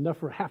 That's enough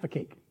for half a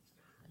cake,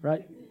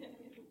 right?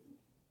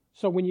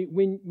 So when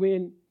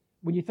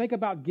you think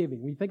about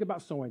giving, when you think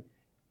about sowing,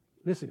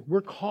 listen, we're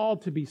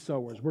called to be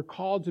sowers. We're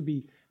called to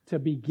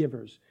be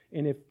givers.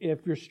 And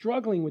if you're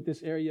struggling with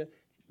this area,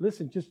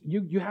 listen, just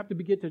you have to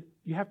begin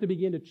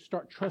to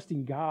start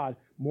trusting God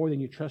more than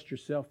you trust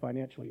yourself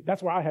financially.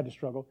 That's where I had to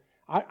struggle.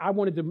 I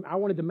wanted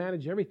to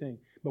manage everything,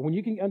 but when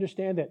you can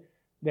understand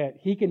that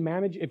He can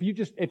manage, if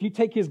you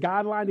take His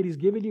guideline that He's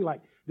given you,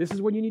 like this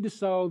is when you need to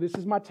sow, this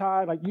is my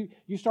tithe, like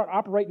you start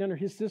operating under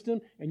His system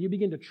and you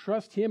begin to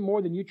trust Him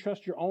more than you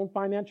trust your own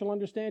financial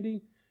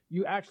understanding.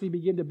 You actually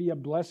begin to be a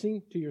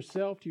blessing to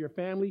yourself, to your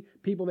family,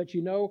 people that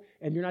you know,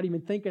 and you're not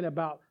even thinking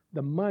about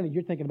the money.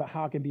 You're thinking about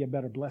how I can be a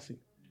better blessing.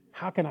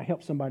 How can I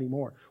help somebody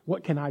more?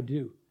 What can I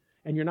do?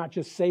 And you're not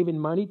just saving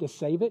money to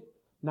save it.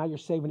 Now you're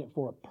saving it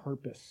for a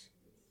purpose.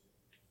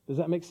 Does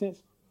that make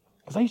sense?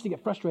 Because I used to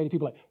get frustrated.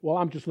 People are like, well,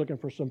 I'm just looking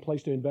for some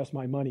place to invest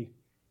my money.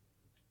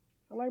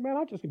 I'm like, man,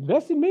 I'll just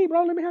invest in me,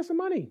 bro. Let me have some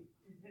money.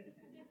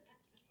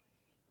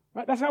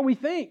 Right? That's how we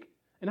think.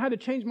 And I had to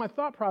change my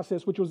thought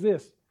process, which was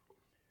this.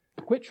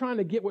 Quit trying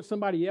to get what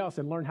somebody else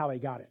and learn how they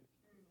got it.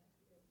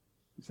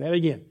 Say that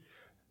again.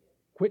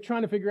 Quit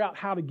trying to figure out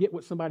how to get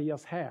what somebody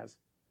else has.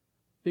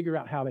 Figure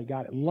out how they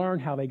got it. Learn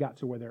how they got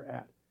to where they're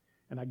at.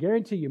 And I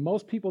guarantee you,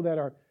 most people that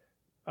are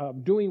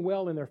doing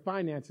well in their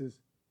finances,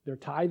 they're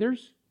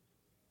tithers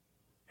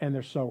and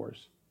they're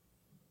sowers.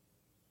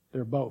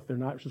 They're both. They're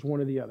not just one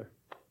or the other.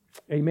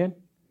 Amen?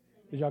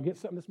 Did y'all get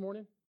something this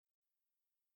morning?